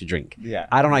don't like to drink.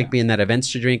 I don't like being at events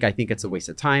to drink. I think it's a waste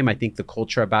of time. I think the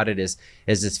culture about it is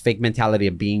this fake mentality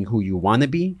of being who you want to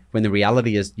be, when the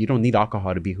reality is you don't need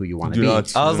alcohol to be who you want to be.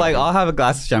 I was like, I'll have a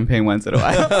glass of champagne once in a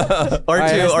while. or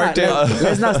two.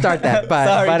 Let's not start that. But,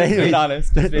 sorry, but just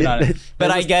being honest.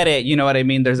 But I get it. You know what I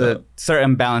mean? There's a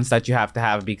certain balance that you have to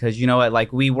have, because you know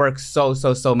what? We work so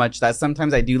much that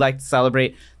sometimes I do like to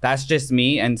celebrate. That's just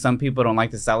me, and some people don't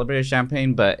like to celebrate a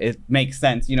champagne, but it makes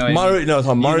sense.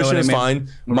 Moderation is fine.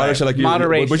 Moderation,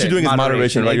 moderation. What you're doing is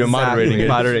moderation, right? You're moderating it.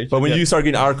 Moderation, but when you start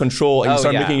getting out of control and you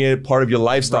start making it part of your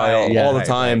lifestyle all the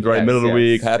time, middle of the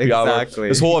week, happy hour.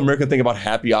 This whole American thing about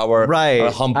happy hour,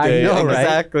 hump day. I know,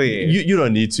 exactly. You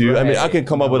don't need to. I mean, I can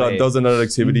come up with a dozen other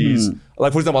activities. For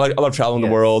example, I love traveling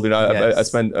the world. I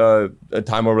spent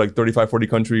time over 35, 40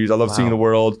 countries. I love seeing the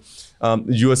world. The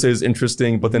USA is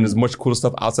interesting, but then there's much cool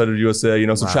stuff outside of the USA,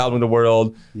 so traveling the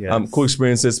world, cool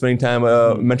experiences, spending time,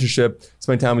 mentorship,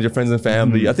 spending time with your friends and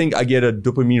family. I think I get a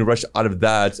dopamine rush out of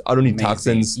that. I don't need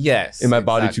toxins in my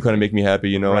body to kind of make me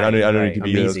happy, and I don't need to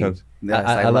be those kinds. Yes,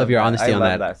 I love your that. honesty on I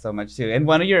love that. that so much too. And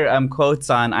one of your quotes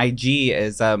on IG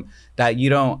is that you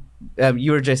don't.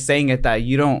 You were just saying it that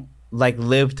you don't like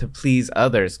live to please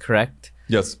others, correct?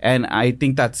 Yes. And I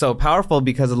think that's so powerful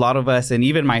because a lot of us, and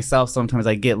even myself, sometimes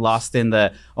I get lost in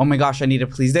the, oh my gosh, I need to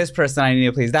please this person, I need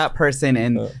to please that person.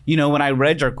 And you know, when I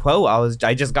read your quote,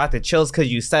 I just got the chills because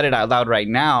you said it out loud right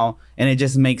now, and it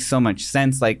just makes so much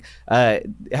sense. Like,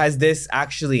 has this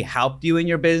actually helped you in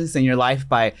your business and your life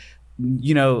by,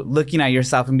 you know, looking at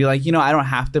yourself and be like, you know, I don't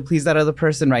have to please that other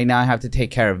person right now. I have to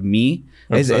take care of me.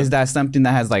 Is that something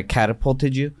that has like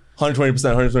catapulted you?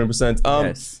 120%.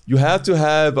 Yes. You have to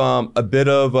have a bit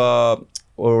of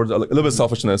or a little bit of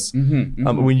selfishness.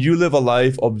 When you live a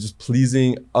life of just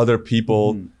pleasing other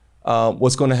people,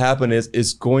 what's going to happen is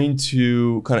it's going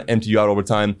to kind of empty you out over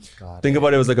time. Think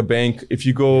about it as like a bank. If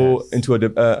you go into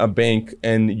a bank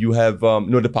and you have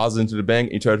no deposit into the bank,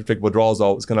 and you try to take withdrawals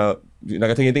out, you're not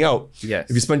gonna take anything out. Yes.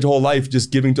 If you spend your whole life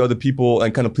just giving to other people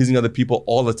and kind of pleasing other people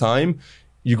all the time,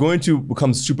 you're going to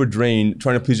become super drained,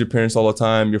 trying to please your parents all the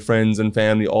time, your friends and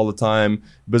family all the time,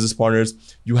 business partners.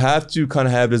 You have to kind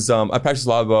of have this, I practice a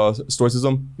lot of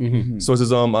stoicism.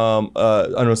 Stoicism, I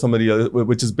don't know, somebody,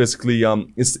 which is basically,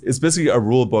 it's basically a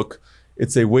rule book.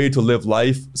 It's a way to live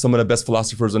life. Some of the best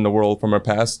philosophers in the world from our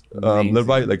past live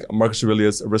by, like Marcus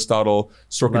Aurelius, Aristotle,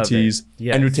 Socrates,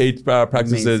 Andrew Tate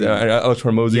practices, Alex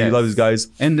Hormozy. You love these guys.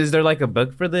 And is there like a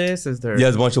book for this? Is there? Yeah,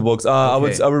 there's a bunch of books. I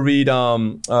would read.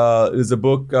 There's a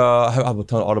book. I have a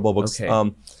ton of Audible books.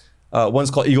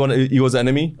 One's called Ego's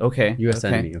Enemy. Okay. U.S.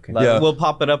 Enemy. Okay. Yeah. We'll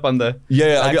pop it up on the.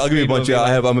 I'll give you a bunch.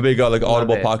 I'm a big like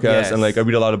Audible podcast, and like I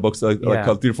read a lot of books, like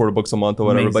 3 to 4 books a month or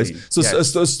whatever. But so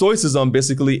Stoicism,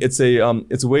 basically, it's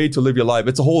a way to live your life.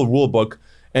 It's a whole rule book.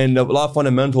 And a lot of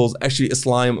fundamentals actually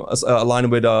Islam align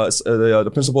with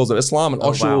the principles of Islam and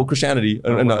also Christianity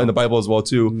in the Bible as well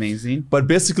too. Amazing. But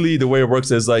basically the way it works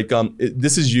is like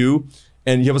this is you,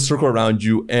 and you have a circle around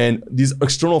you, and these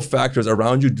external factors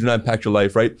around you do not impact your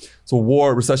life, right? So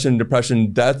war, recession,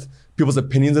 depression, death, people's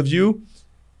opinions of you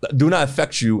do not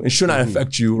affect you and should not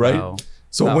affect you, right? Wow.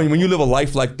 So when you live a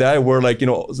life like that, where like, you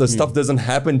know, the stuff doesn't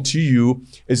happen to you,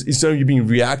 instead of you being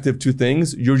reactive to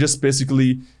things, you're just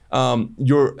basically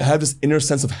you have this inner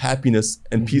sense of happiness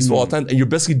and peaceful all the time, and you're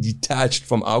basically detached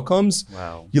from outcomes.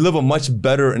 Wow. You live a much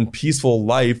better and peaceful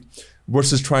life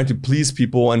versus trying to please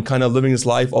people and kind of living this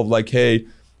life of like, hey,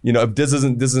 you know, if this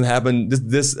doesn't happen,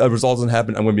 this result doesn't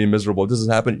happen, I'm going to be miserable. If this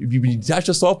doesn't happen, if you detach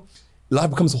yourself, life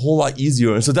becomes a whole lot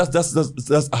easier. And so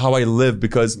that's how I live,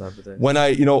 because when I,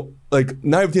 you know, like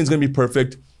not everything's going to be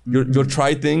perfect. You'll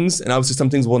try things, and obviously some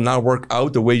things will not work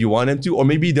out the way you want them to, or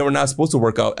maybe they were not supposed to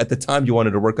work out at the time you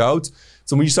wanted to work out.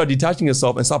 So when you start detaching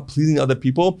yourself and stop pleasing other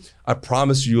people, I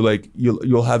promise you, like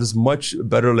you'll have this much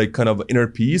better like kind of inner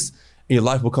peace, and your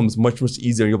life becomes much much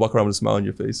easier. You'll walk around with a smile on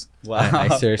your face. Wow,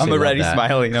 I seriously I'm already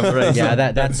smiling.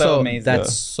 That's so amazing.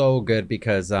 That's so good,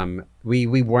 because we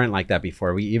weren't like that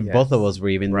before. Both of us were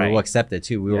we'll accept it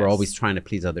too. We were always trying to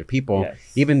please other people,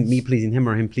 even me pleasing him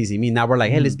or him pleasing me. Now we're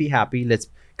like, hey, let's be happy. Let's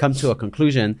come to a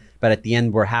conclusion, but at the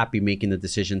end we're happy making the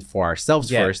decision for ourselves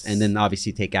first, and then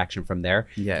obviously take action from there.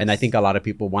 And I think a lot of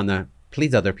people want to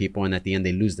please other people, and at the end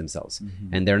they lose themselves,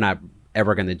 and they're not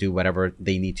ever going to do whatever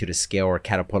they need to scale or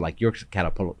catapult like you're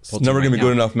catapult. It's never going to be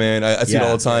good enough, man. I see it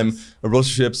all the time.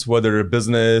 Relationships, whether they're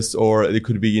business or it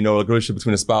could be, you know, like a relationship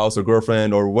between a spouse or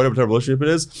girlfriend or whatever type of relationship it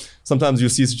is. Sometimes you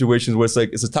see situations where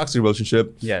it's a toxic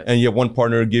relationship, and you have one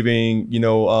partner giving, you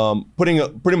know,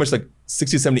 putting pretty much like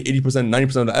 60, 70, 80%,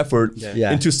 90% of the effort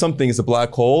into something. It's a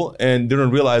black hole, and they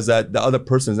don't realize that the other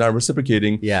person is not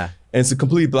reciprocating. And it's a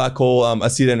complete black hole. I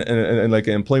see it in like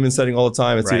an employment setting all the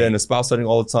time. I see it in a spouse setting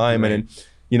all the time. And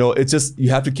you know, it's just, you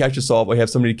have to catch yourself, or you have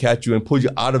somebody catch you and pull you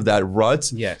out of that rut.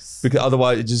 Because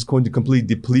otherwise it's just going to completely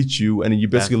deplete you, and you're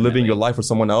basically living your life for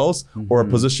someone else, or a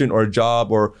position or a job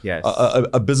or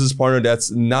a business partner that's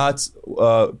not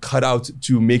cut out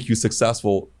to make you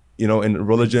successful, you know, in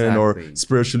religion or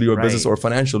spiritually or business or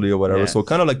financially or whatever. So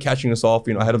kind of like catching yourself,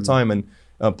 you know, ahead of time and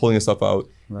pulling yourself out.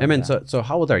 Emmon, so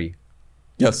how old are you?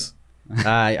 Yes.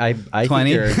 I 20. Think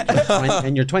you're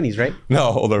in your 20s, right? No,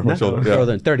 older, much older. Yeah.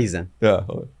 Older, 30s then. Yeah.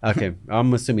 Okay,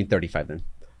 I'm assuming 35 then.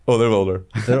 Oh, they're older.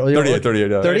 38,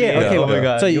 38. Yeah. 38. Okay. Oh my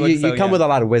God. So you come with a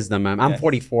lot of wisdom. I'm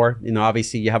 44. You know,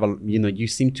 obviously you have you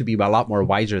seem to be a lot more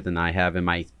wiser than I have in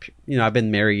my, you know, I've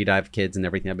been married, I have kids and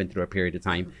everything. I've been through a period of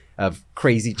time of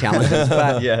crazy challenges.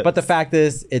 But the fact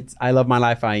is, I love my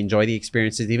life. I enjoy the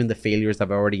experiences, even the failures.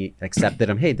 I've already accepted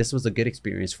them. Hey, this was a good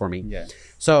experience for me.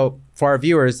 So for our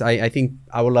viewers, I think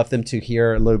I would love them to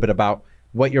hear a little bit about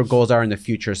what your goals are in the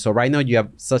future. So right now you have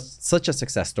such a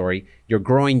success story. You're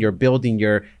growing, you're building,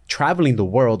 you're traveling the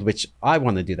world, which I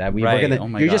want to do that. We're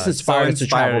gonna. You're just inspired us to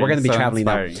travel. We're gonna be traveling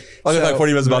now. I got like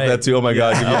 40 minutes about that too. Oh my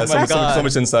god, so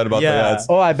much insight about that.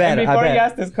 Oh, I bet. And before you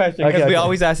ask this question, because we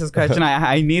always ask this question,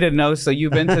 I need to know. So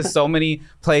you've been to so many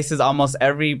places, almost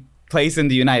every place in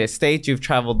the United States. You've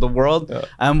traveled the world.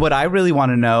 What I really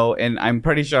want to know, and I'm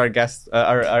pretty sure our guests,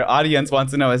 our audience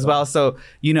wants to know as well. So,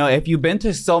 if you've been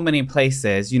to so many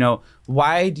places,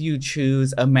 why do you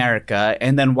choose America?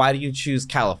 And then why do you choose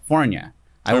California?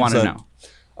 I want to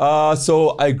know.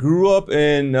 So I grew up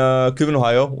in Cleveland,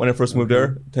 Ohio when I first moved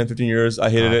there, 10, 15 years. I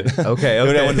hated it. Okay. I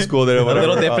went to school there. A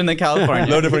little different than California. A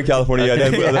little different in California.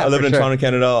 I lived in Toronto,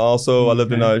 Canada also. I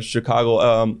lived in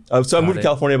Chicago. So I moved to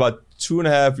California about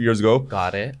 2.5 years ago.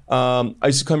 Got it. I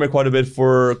used to come here quite a bit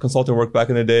for consulting work back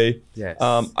in the day. Yes.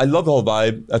 I love the whole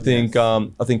vibe. I think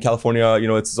California,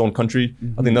 it's its own country.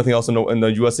 I think nothing else in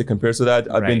the USA compares to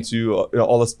that. I've been to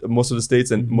most of the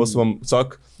states, and most of them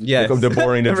suck. Yes. They're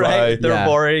boring. They're dry. They're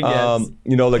boring. Yes.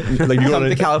 Like you come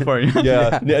to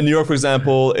California. In New York, for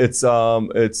example, it's I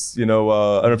don't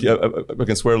know if I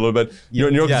can swear a little bit.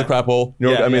 New York is a crap hole. New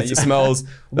York, it smells.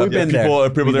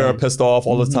 People there are pissed off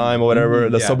all the time or whatever.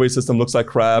 The subway system looks like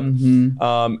crap,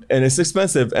 and it's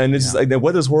expensive, and it's just like the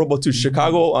weather's horrible too.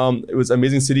 Chicago, it was an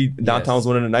amazing city. Downtown is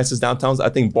one of the nicest downtowns, I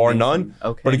think, bar none.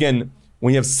 Okay. But again,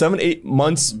 when you have 7-8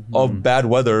 months of bad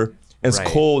weather, and it's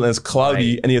cold and it's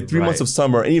cloudy, and you have 3 months of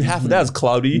summer, and even half of that is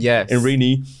cloudy and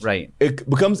rainy. Right.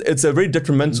 It's a very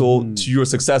detrimental to your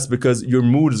success because your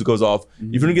mood goes off.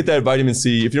 If you don't get that vitamin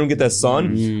C, if you don't get that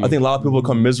sun, I think a lot of people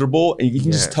become miserable, and you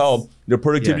can just tell their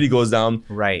productivity goes down.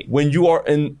 Right. When you are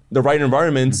in the right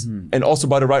environment and also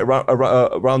by the right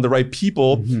around the right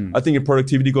people, I think your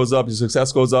productivity goes up, your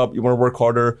success goes up. You want to work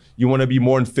harder. You want to be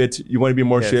more fit. You want to be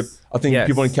more in shape. I think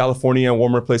people in California and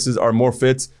warmer places are more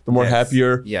fit. They're more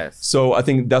happier. Yes. So I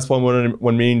think that's one of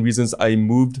the main reasons I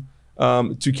moved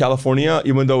to California,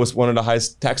 even though it's one of the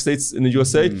highest tax states in the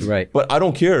USA. Right. But I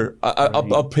don't care.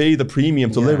 I'll pay the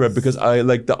premium to live here because I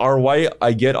like the ROI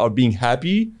I get of being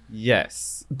happy.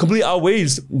 Yes. Completely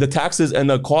outweighs the taxes and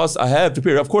the costs I have to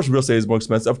pay. Of course, real estate is more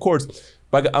expensive. Of course.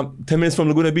 But I'm 10 minutes from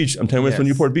Laguna Beach. I'm 10 minutes from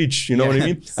Newport Beach. You know what I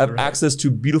mean? I have access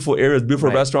to beautiful areas, beautiful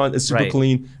restaurants. It's super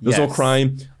clean. There's no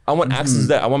crime. I want access to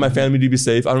that. I want my family to be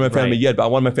safe. I don't have a family yet, but I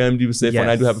want my family to be safe when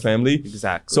I do have a family.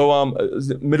 Exactly. So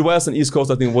Midwest and East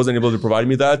Coast, I think, wasn't able to provide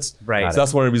me that. Right. So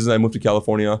that's one of the reasons I moved to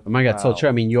California. Oh my God, so true.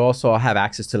 I mean, you also have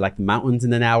access to like the mountains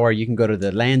in an hour. You can go to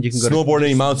the land. You can go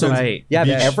snowboarding, mountains. Right. Yeah,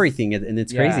 everything, and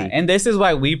it's crazy. And this is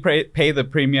why we pay the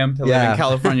premium to live in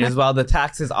California as well. The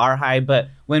taxes are high, but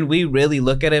when we really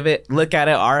look at it,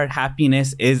 our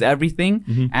happiness is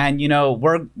everything. And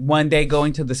we're one day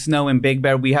going to the snow in Big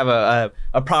Bear. We have a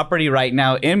property right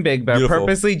now in Big Bear,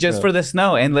 purposely just for the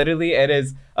snow, and literally it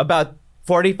is about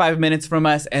 45 minutes from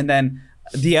us, and then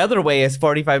the other way is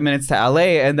 45 minutes to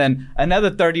LA, and then another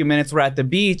 30 minutes we're at the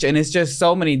beach, and it's just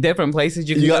so many different places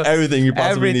you can got go. Everything you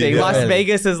possibly need. Las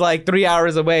Vegas is like 3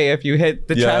 hours away if you hit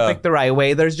the traffic the right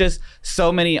way. There's just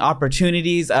so many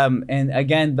opportunities, and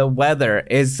again, the weather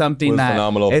is something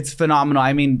phenomenal. It's phenomenal.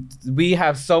 I mean, we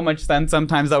have so much sun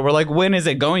sometimes that we're like, when is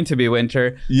it going to be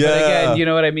winter? Yeah. But again, you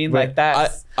know what I mean? Like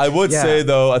that. I would say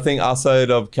though, I think outside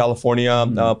of California,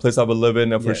 place I would live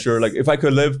in for sure. Like if I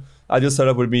could live, I just set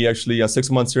up with me actually 6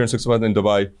 months here and 6 months in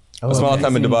Dubai. I spent a lot of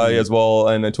time in Dubai as well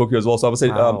and in Tokyo as well. So I would say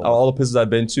all the places I've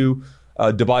been to,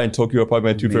 Dubai and Tokyo are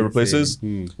probably my two favorite places.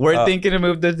 We're thinking to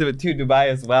move to Dubai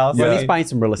as well. So at least buying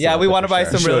some real estate. Yeah, we want to buy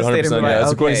some real estate in Dubai. Yeah,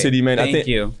 it's a great city, man. Thank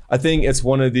you. I think it's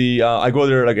one of the. I go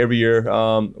there like every year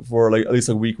for like at least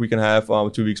a week and a half,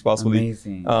 2 weeks possibly.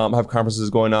 Amazing. I have conferences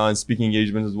going on, speaking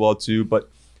engagements as well too. But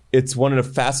it's one of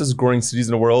the fastest growing cities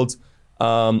in the world.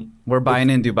 We're buying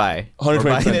in Dubai. 120%. We're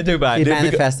buying in Dubai. He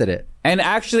manifested it. And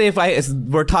actually,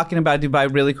 we're talking about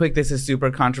Dubai really quick. This is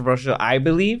super controversial, I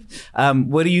believe.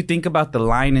 What do you think about the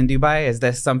line in Dubai? Is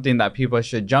this something that people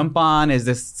should jump on? Is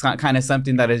this kind of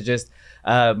something that is just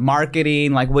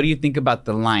marketing? Like, what do you think about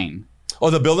the line? Oh,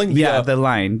 the building? Yeah, the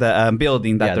line, the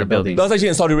building that they're building. That's actually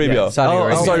in Saudi Arabia.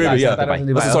 Saudi Arabia.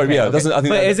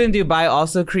 But isn't Dubai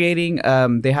also creating,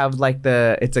 they have like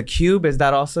it's a cube. Is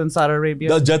that also in Saudi Arabia?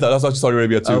 That's Jeddah. That's actually Saudi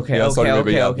Arabia too. Okay.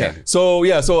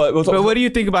 So, but what do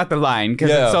you think about the line? Because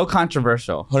it's so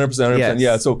controversial. 100%. Yes.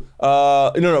 Yeah. So,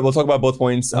 we'll talk about both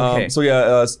points. Saudi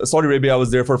Arabia, I was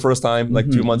there for the first time, like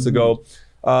 2 months ago.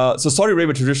 So Saudi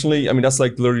Arabia traditionally, I mean, that's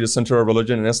like literally the center of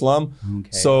religion in Islam.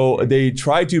 So they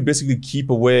try to basically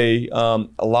keep away a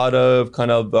lot of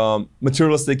kind of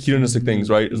materialistic, hedonistic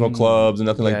things, right? There's no clubs and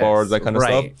nothing like bars, that kind of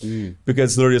stuff,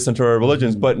 because it's literally the center of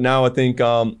religions. But now I think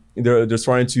they're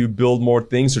starting to build more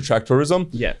things to attract tourism.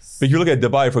 Yes. But if you look at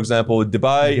Dubai, for example,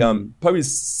 Dubai, probably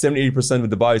 70-80% of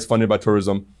Dubai is funded by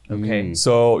tourism. Okay.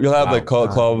 So you'll have like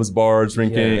clubs, bars,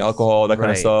 drinking, alcohol, that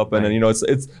kind of stuff. And then,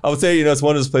 it's I would say, it's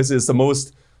one of those places, it's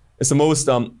the most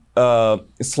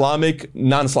Islamic,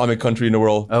 non-Islamic country in the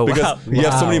world. Oh, because wow. you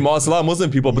have so many a lot of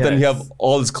Muslim people, but then you have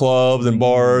all these clubs and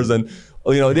bars and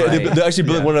they're actually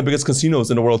building one of the biggest casinos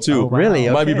in the world too. Oh, really?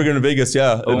 It might be bigger than Vegas,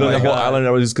 yeah. They're building a whole island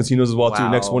of these casinos as well too,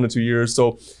 next 1 to 2 years.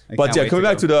 So, but yeah, coming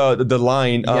back to the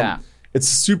line, it's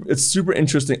super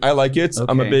interesting. I like it. Okay.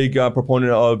 I'm a big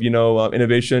proponent of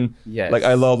innovation. Yes. Like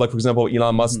I love, like for example, what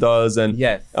Elon Musk does, and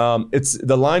it's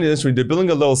the line is interesting. They're building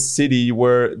a little city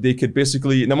where they could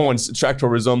basically, number one, attract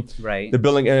tourism. Right. They're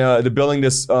building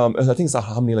this. I think it's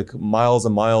how many like miles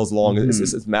and miles long.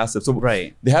 It's massive. So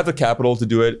they have the capital to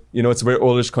do it. It's a very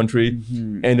oilish country,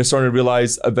 and they're starting to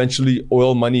realize eventually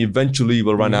oil money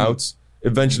will run out.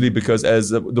 Eventually, because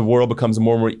as the world becomes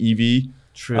more and more EV.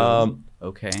 True.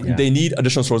 They need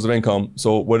additional sources of income.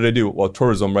 So what do? Well,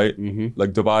 tourism, right?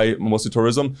 Like Dubai, mostly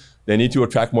tourism. They need to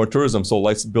attract more tourism. So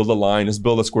let's build a line. Let's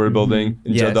build a square building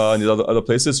in Jeddah and these other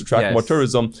places to attract more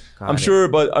tourism. I'm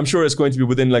sure it's going to be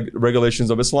within like regulations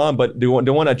of Islam. But they want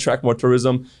to attract more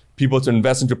tourism, people to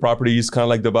invest into properties, kind of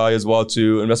like Dubai as well,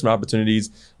 to investment opportunities,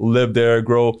 live there,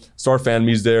 grow, start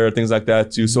families there, things like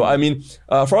that too. So I mean,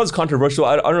 for all it's controversial,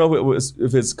 I don't know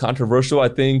if it's controversial. I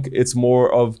think it's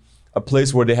more of a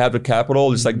place where they have the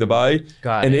capital, just like Dubai,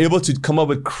 and able to come up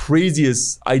with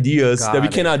craziest ideas that we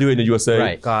cannot do in the USA.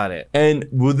 Right. Got it. And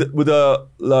with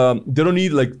they don't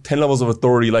need like 10 levels of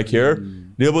authority like here.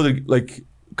 They're able to like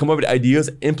come up with ideas,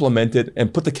 implement it,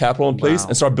 and put the capital in place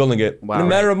and start building it in a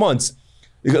matter of months.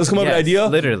 Let's come up with an idea.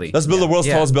 Literally. Let's build the world's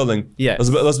tallest building. Yes.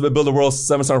 Let's build the world's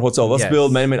 7-star hotel. Let's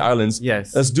build man-made islands.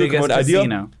 Yes. Let's come up with an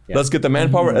idea. Let's get the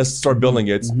manpower. Let's start building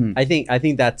it. I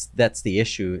think that's the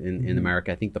issue in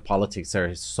America. I think the politics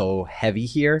are so heavy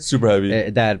here. Super heavy.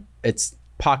 That it's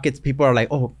pockets. People are like,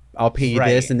 oh, I'll pay you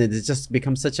this, and it just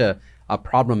becomes such a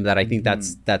problem that I think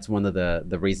that's one of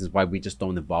the reasons why we just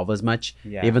don't evolve as much.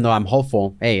 Even though I'm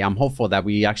hopeful that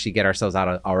we actually get ourselves out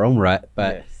of our own rut,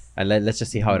 but. Let's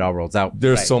just see how it all rolls out.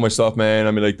 There's so much stuff, man.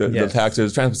 I mean, like the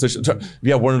taxes, transportation. We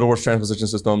have one of the worst transportation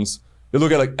systems. You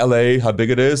look at like LA, how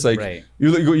big it is. Like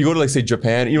you go to like say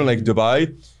Japan, even like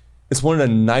Dubai. It's one of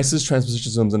the nicest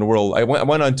transportation systems in the world. I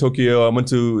went on Tokyo. I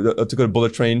took a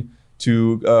bullet train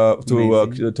to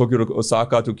Tokyo to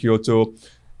Osaka to Kyoto,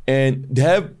 and they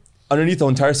have underneath the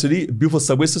entire city, beautiful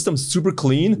subway system, super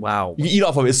clean. Wow. You can eat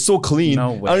off of it. It's so clean.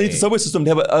 No way. Underneath the subway system,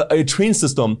 they have a train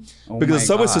system because the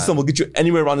subway system will get you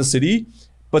anywhere around the city.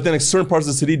 But then like certain parts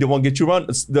of the city, they won't get you around.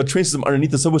 The train system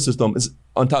underneath the subway system is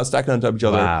on top, stacking on top of each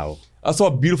other. Wow. I saw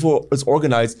how beautiful it's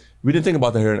organized. We didn't think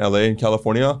about that here in LA, in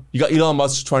California. You got Elon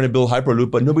Musk trying to build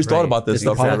Hyperloop, but nobody's thought about this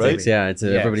stuff, politics, right? Yeah,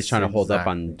 everybody's trying to hold up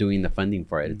on doing the funding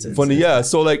for it. It's funny, yeah.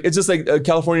 So like it's just like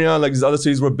California, like these other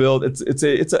cities were built. It's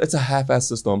a half-assed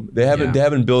system. They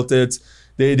haven't built it.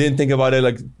 They didn't think about it.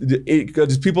 Like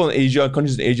because people in Asia,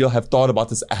 countries in Asia, have thought about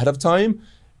this ahead of time.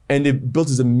 And they built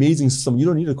this amazing system. You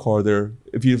don't need a car there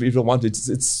if you don't want it.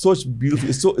 It's such beautiful.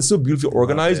 It's so beautifully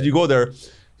organized. You go there,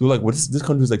 you're like, "What? This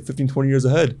country is like 15, 20 years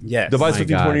ahead." Yes. Dubai's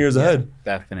 15, 20 years ahead.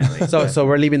 Definitely. So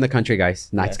we're leaving the country, guys.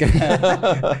 Nice.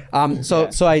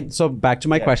 So back to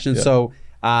my question. Yeah. So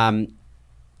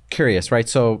curious, right?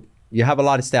 So you have a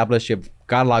lot established. You've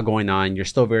got a lot going on. You're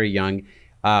still very young.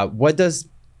 What does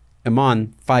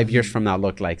Emmon 5 years from now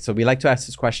look like? So we like to ask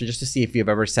this question just to see if you've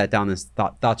ever sat down and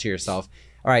thought to yourself,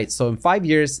 all right, so in 5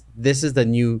 years, this is the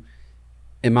new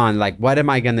Emmon. Like, what am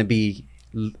I going to be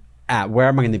at? Where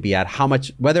am I going to be at? How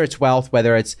much, whether it's wealth,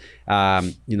 whether it's,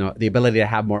 the ability to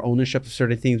have more ownership of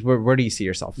certain things, where do you see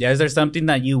yourself? Yeah, is there something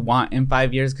that you want in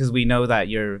 5 years? Because we know that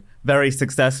you're very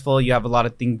successful. You have a lot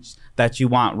of things that you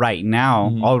want right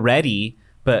now already.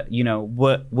 But,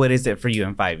 what is it for you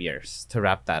in 5 years to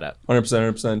wrap that up?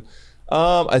 100%.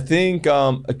 I think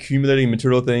accumulating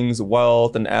material things,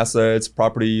 wealth and assets,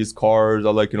 properties, cars, I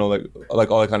like all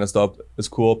that kind of stuff is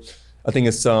cool. I think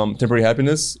it's temporary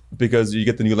happiness because you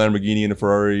get the new Lamborghini and the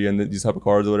Ferrari and these type of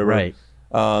cars or whatever. Right.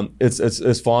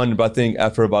 It's fun, but I think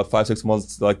after about 5-6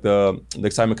 months, like the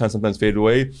excitement kind of sometimes fade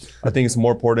away. I think it's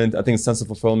more important. I think sense of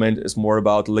fulfillment is more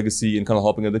about legacy and kind of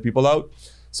helping other people out.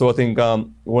 So I think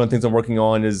one of the things I'm working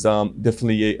on is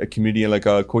definitely a community and like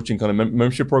a coaching kind of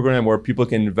membership program where people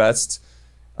can invest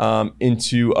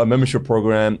into a membership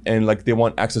program and like they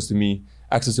want access to me,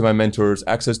 access to my mentors,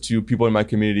 access to people in my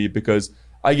community because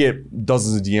I get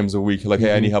dozens of DMs a week like,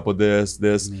 hey, I need help with this.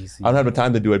 Amazing. I don't have the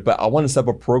time to do it, but I want to set up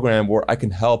a program where I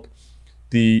can help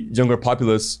the younger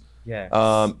populace Yes.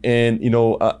 And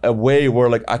a way where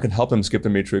like I can help them skip the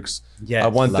matrix. Yes, I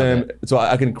want them so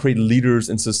I can create leaders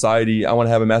in society. I want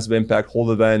to have a massive impact, hold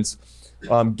events,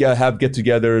 have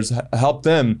get-togethers, help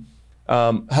them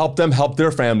help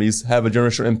their families have a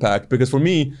generational impact. Because for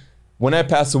me, when I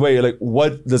pass away, like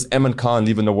what does Emmon Khan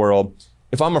leave in the world?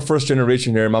 If I'm a first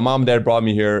generation here, my mom and dad brought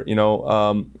me here, in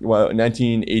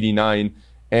 1989,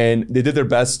 and they did their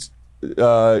best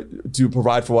to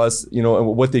provide for us,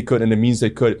 what they could and the means they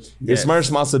could. Yes. It's my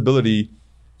responsibility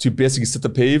to basically set the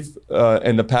pave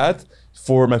and the path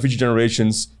for my future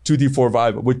generations, 2, 3, 4,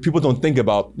 5, which people don't think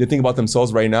about. They think about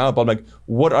themselves right now, but I'm like,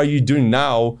 what are you doing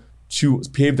now to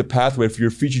pave the pathway for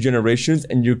your future generations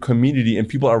and your community and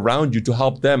people around you to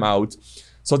help them out?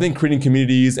 So I think creating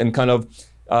communities and kind of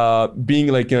being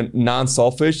like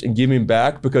non-selfish and giving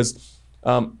back, because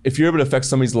if you're able to affect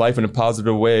somebody's life in a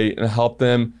positive way and help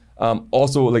them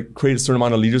also like create a certain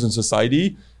amount of leaders in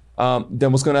society,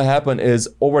 then what's going to happen is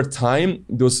over time,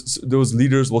 those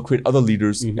leaders will create other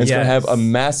leaders, and it's going to have a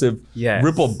massive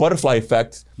ripple butterfly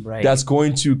effect that's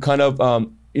going to kind of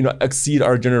exceed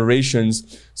our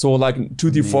generations. So like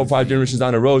 2, 3, 4, 5 generations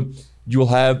down the road, you will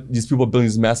have these people building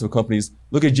these massive companies.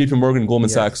 Look at JP Morgan, Goldman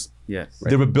Sachs. Yes.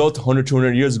 They were built 100,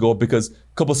 200 years ago because a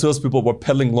couple of salespeople were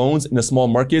peddling loans in the small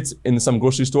markets in some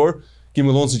grocery store,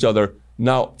 giving loans to each other.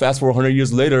 Now, fast forward 100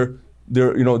 years later,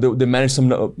 they manage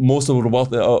most of the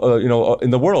wealth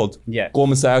in the world. Yes.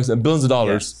 Goldman Sachs and billions of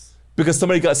dollars. Yes. Because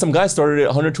some guy started it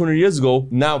 100, 200 years ago.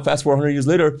 Now, fast forward 100 years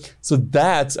later. So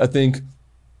that, I think,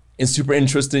 is super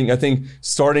interesting. I think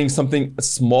starting something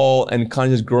small and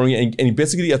kind of just growing it. And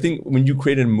basically, I think when you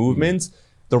create a movement,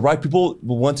 the right people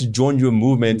will want to join your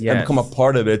movement and become a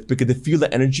part of it because they feel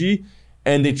the energy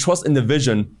and they trust in the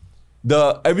vision.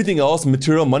 Everything else,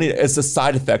 material, money, is a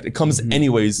side effect. It comes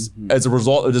anyways as a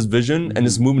result of this vision and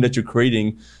this movement that you're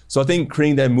creating. So I think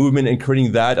creating that movement and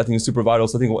creating that, I think is super vital.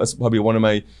 So I think that's probably one of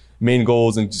my main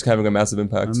goals and just having a massive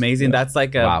impact. Amazing. Yeah. That's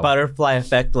like a butterfly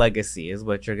effect legacy is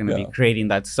what you're going to be creating.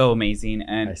 That's so amazing.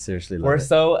 And I seriously love we're it.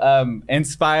 so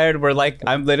inspired. We're like,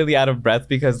 I'm literally out of breath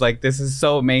because like, this is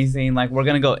so amazing. Like we're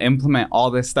going to go implement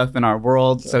all this stuff in our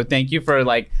world. So thank you for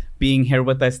like being here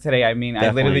with us today. I mean,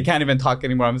 I literally can't even talk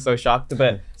anymore. I'm so shocked,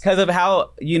 but because of how,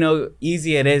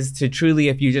 easy it is to truly,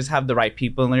 if you just have the right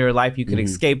people in your life, you could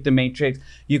escape the matrix,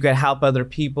 you could help other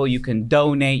people, you can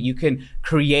donate, you can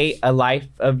create a life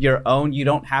of your own. You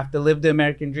don't have to live the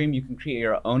American dream. You can create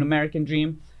your own American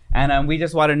dream. And we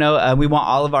just want to know, we want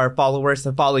all of our followers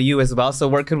to follow you as well. So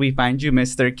where could we find you,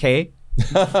 Mr. K?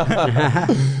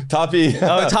 Top E.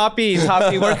 Oh, Top E.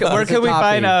 Where can we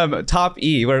find Top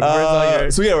E? Where's all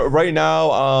your... So yeah, right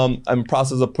now I'm in the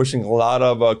process of pushing a lot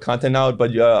of content out,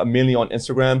 but mainly on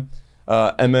Instagram,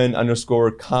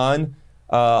 Emmon_Khan.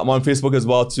 I'm on Facebook as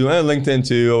well too, and LinkedIn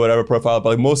too, or whatever profile. But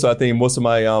like most of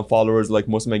my followers, like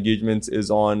most of my engagements, is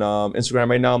on Instagram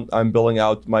right now. I'm building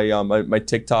out my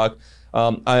TikTok.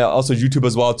 I also YouTube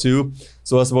as well too.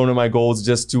 So that's one of my goals,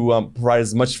 just to provide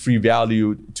as much free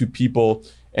value to people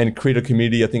and create a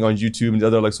community, I think, on YouTube and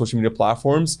other like social media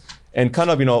platforms, and kind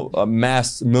of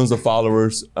amass millions of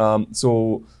followers,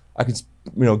 so I can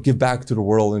give back to the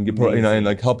world and and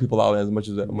like help people out as much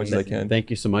as I can. Thank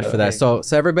you so much for that. So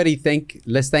everybody,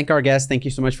 let's thank our guests. Thank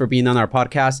you so much for being on our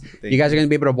podcast. You guys are going to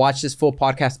be able to watch this full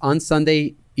podcast on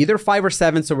Sunday, either 5 or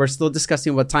 7. So we're still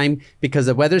discussing what time because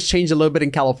the weather's changed a little bit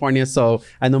in California. So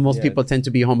I know most people tend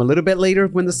to be home a little bit later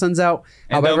when the sun's out.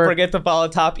 And don't forget to follow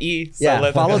Top E.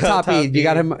 So follow Top E. You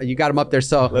got him up there.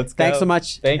 So thanks so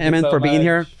much, Emmon, for being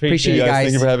here. Appreciate you guys.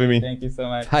 Thank you for having me. Thank you so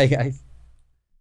much. Hi guys.